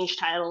in and change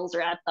titles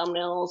or add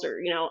thumbnails, or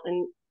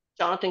and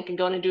Jonathan can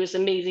go in and do his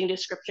amazing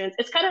descriptions.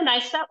 It's kind of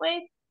nice that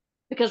way,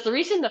 because the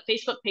reason the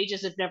Facebook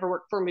pages have never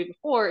worked for me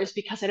before is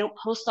because I don't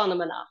post on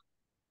them enough.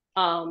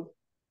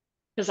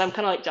 Because I'm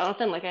kind of like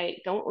Jonathan, like I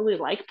don't really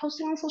like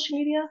posting on social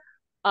media.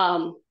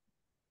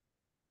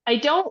 I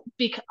don't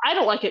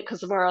like it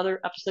because of our other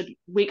episode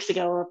weeks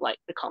ago of like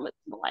the comments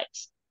and the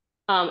likes.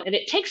 And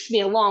it takes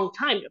me a long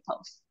time to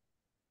post.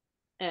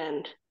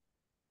 And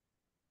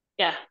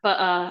yeah, but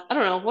I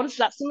don't know. What does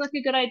that seem like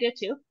a good idea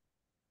too?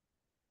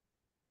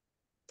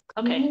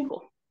 Okay,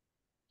 cool.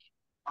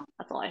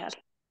 That's all I had.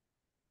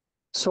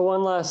 So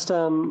one last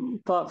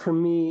thought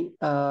from me.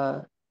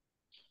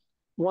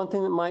 One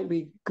thing that might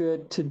be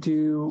good to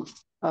do,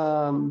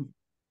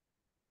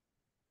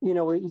 we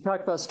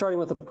talked about starting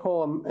with a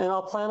poem, and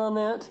I'll plan on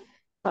that,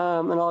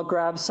 and I'll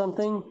grab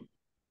something.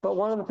 But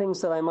one of the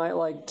things that I might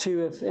like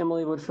too, if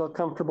Emily would feel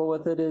comfortable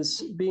with it,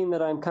 is being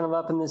that I'm kind of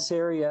up in this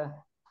area,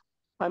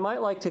 I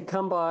might like to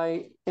come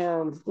by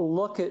and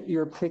look at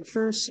your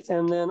pictures,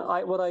 and then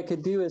what I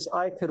could do is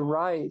I could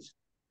write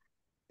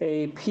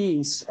a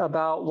piece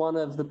about one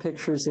of the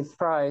pictures of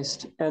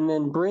Christ, and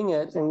then bring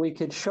it, and we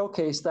could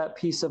showcase that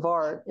piece of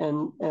art,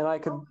 and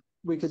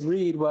we could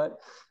read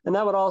and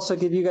that would also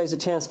give you guys a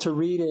chance to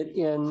read it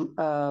in,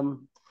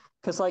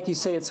 because like you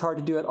say, it's hard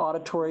to do it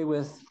auditory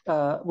with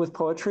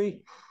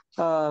poetry,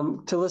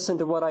 to listen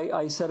to what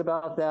I said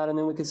about that, and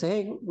then we could say,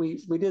 hey, we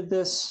did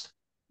this.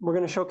 We're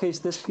going to showcase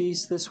this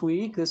piece this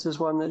week. This is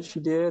one that she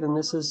did, and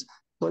this is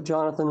what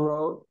Jonathan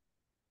wrote.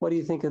 What do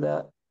you think of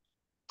that?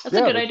 That's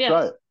a good idea.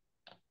 Try it.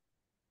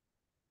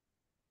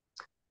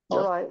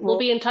 All right. We'll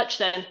be in touch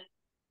then.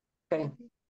 Okay.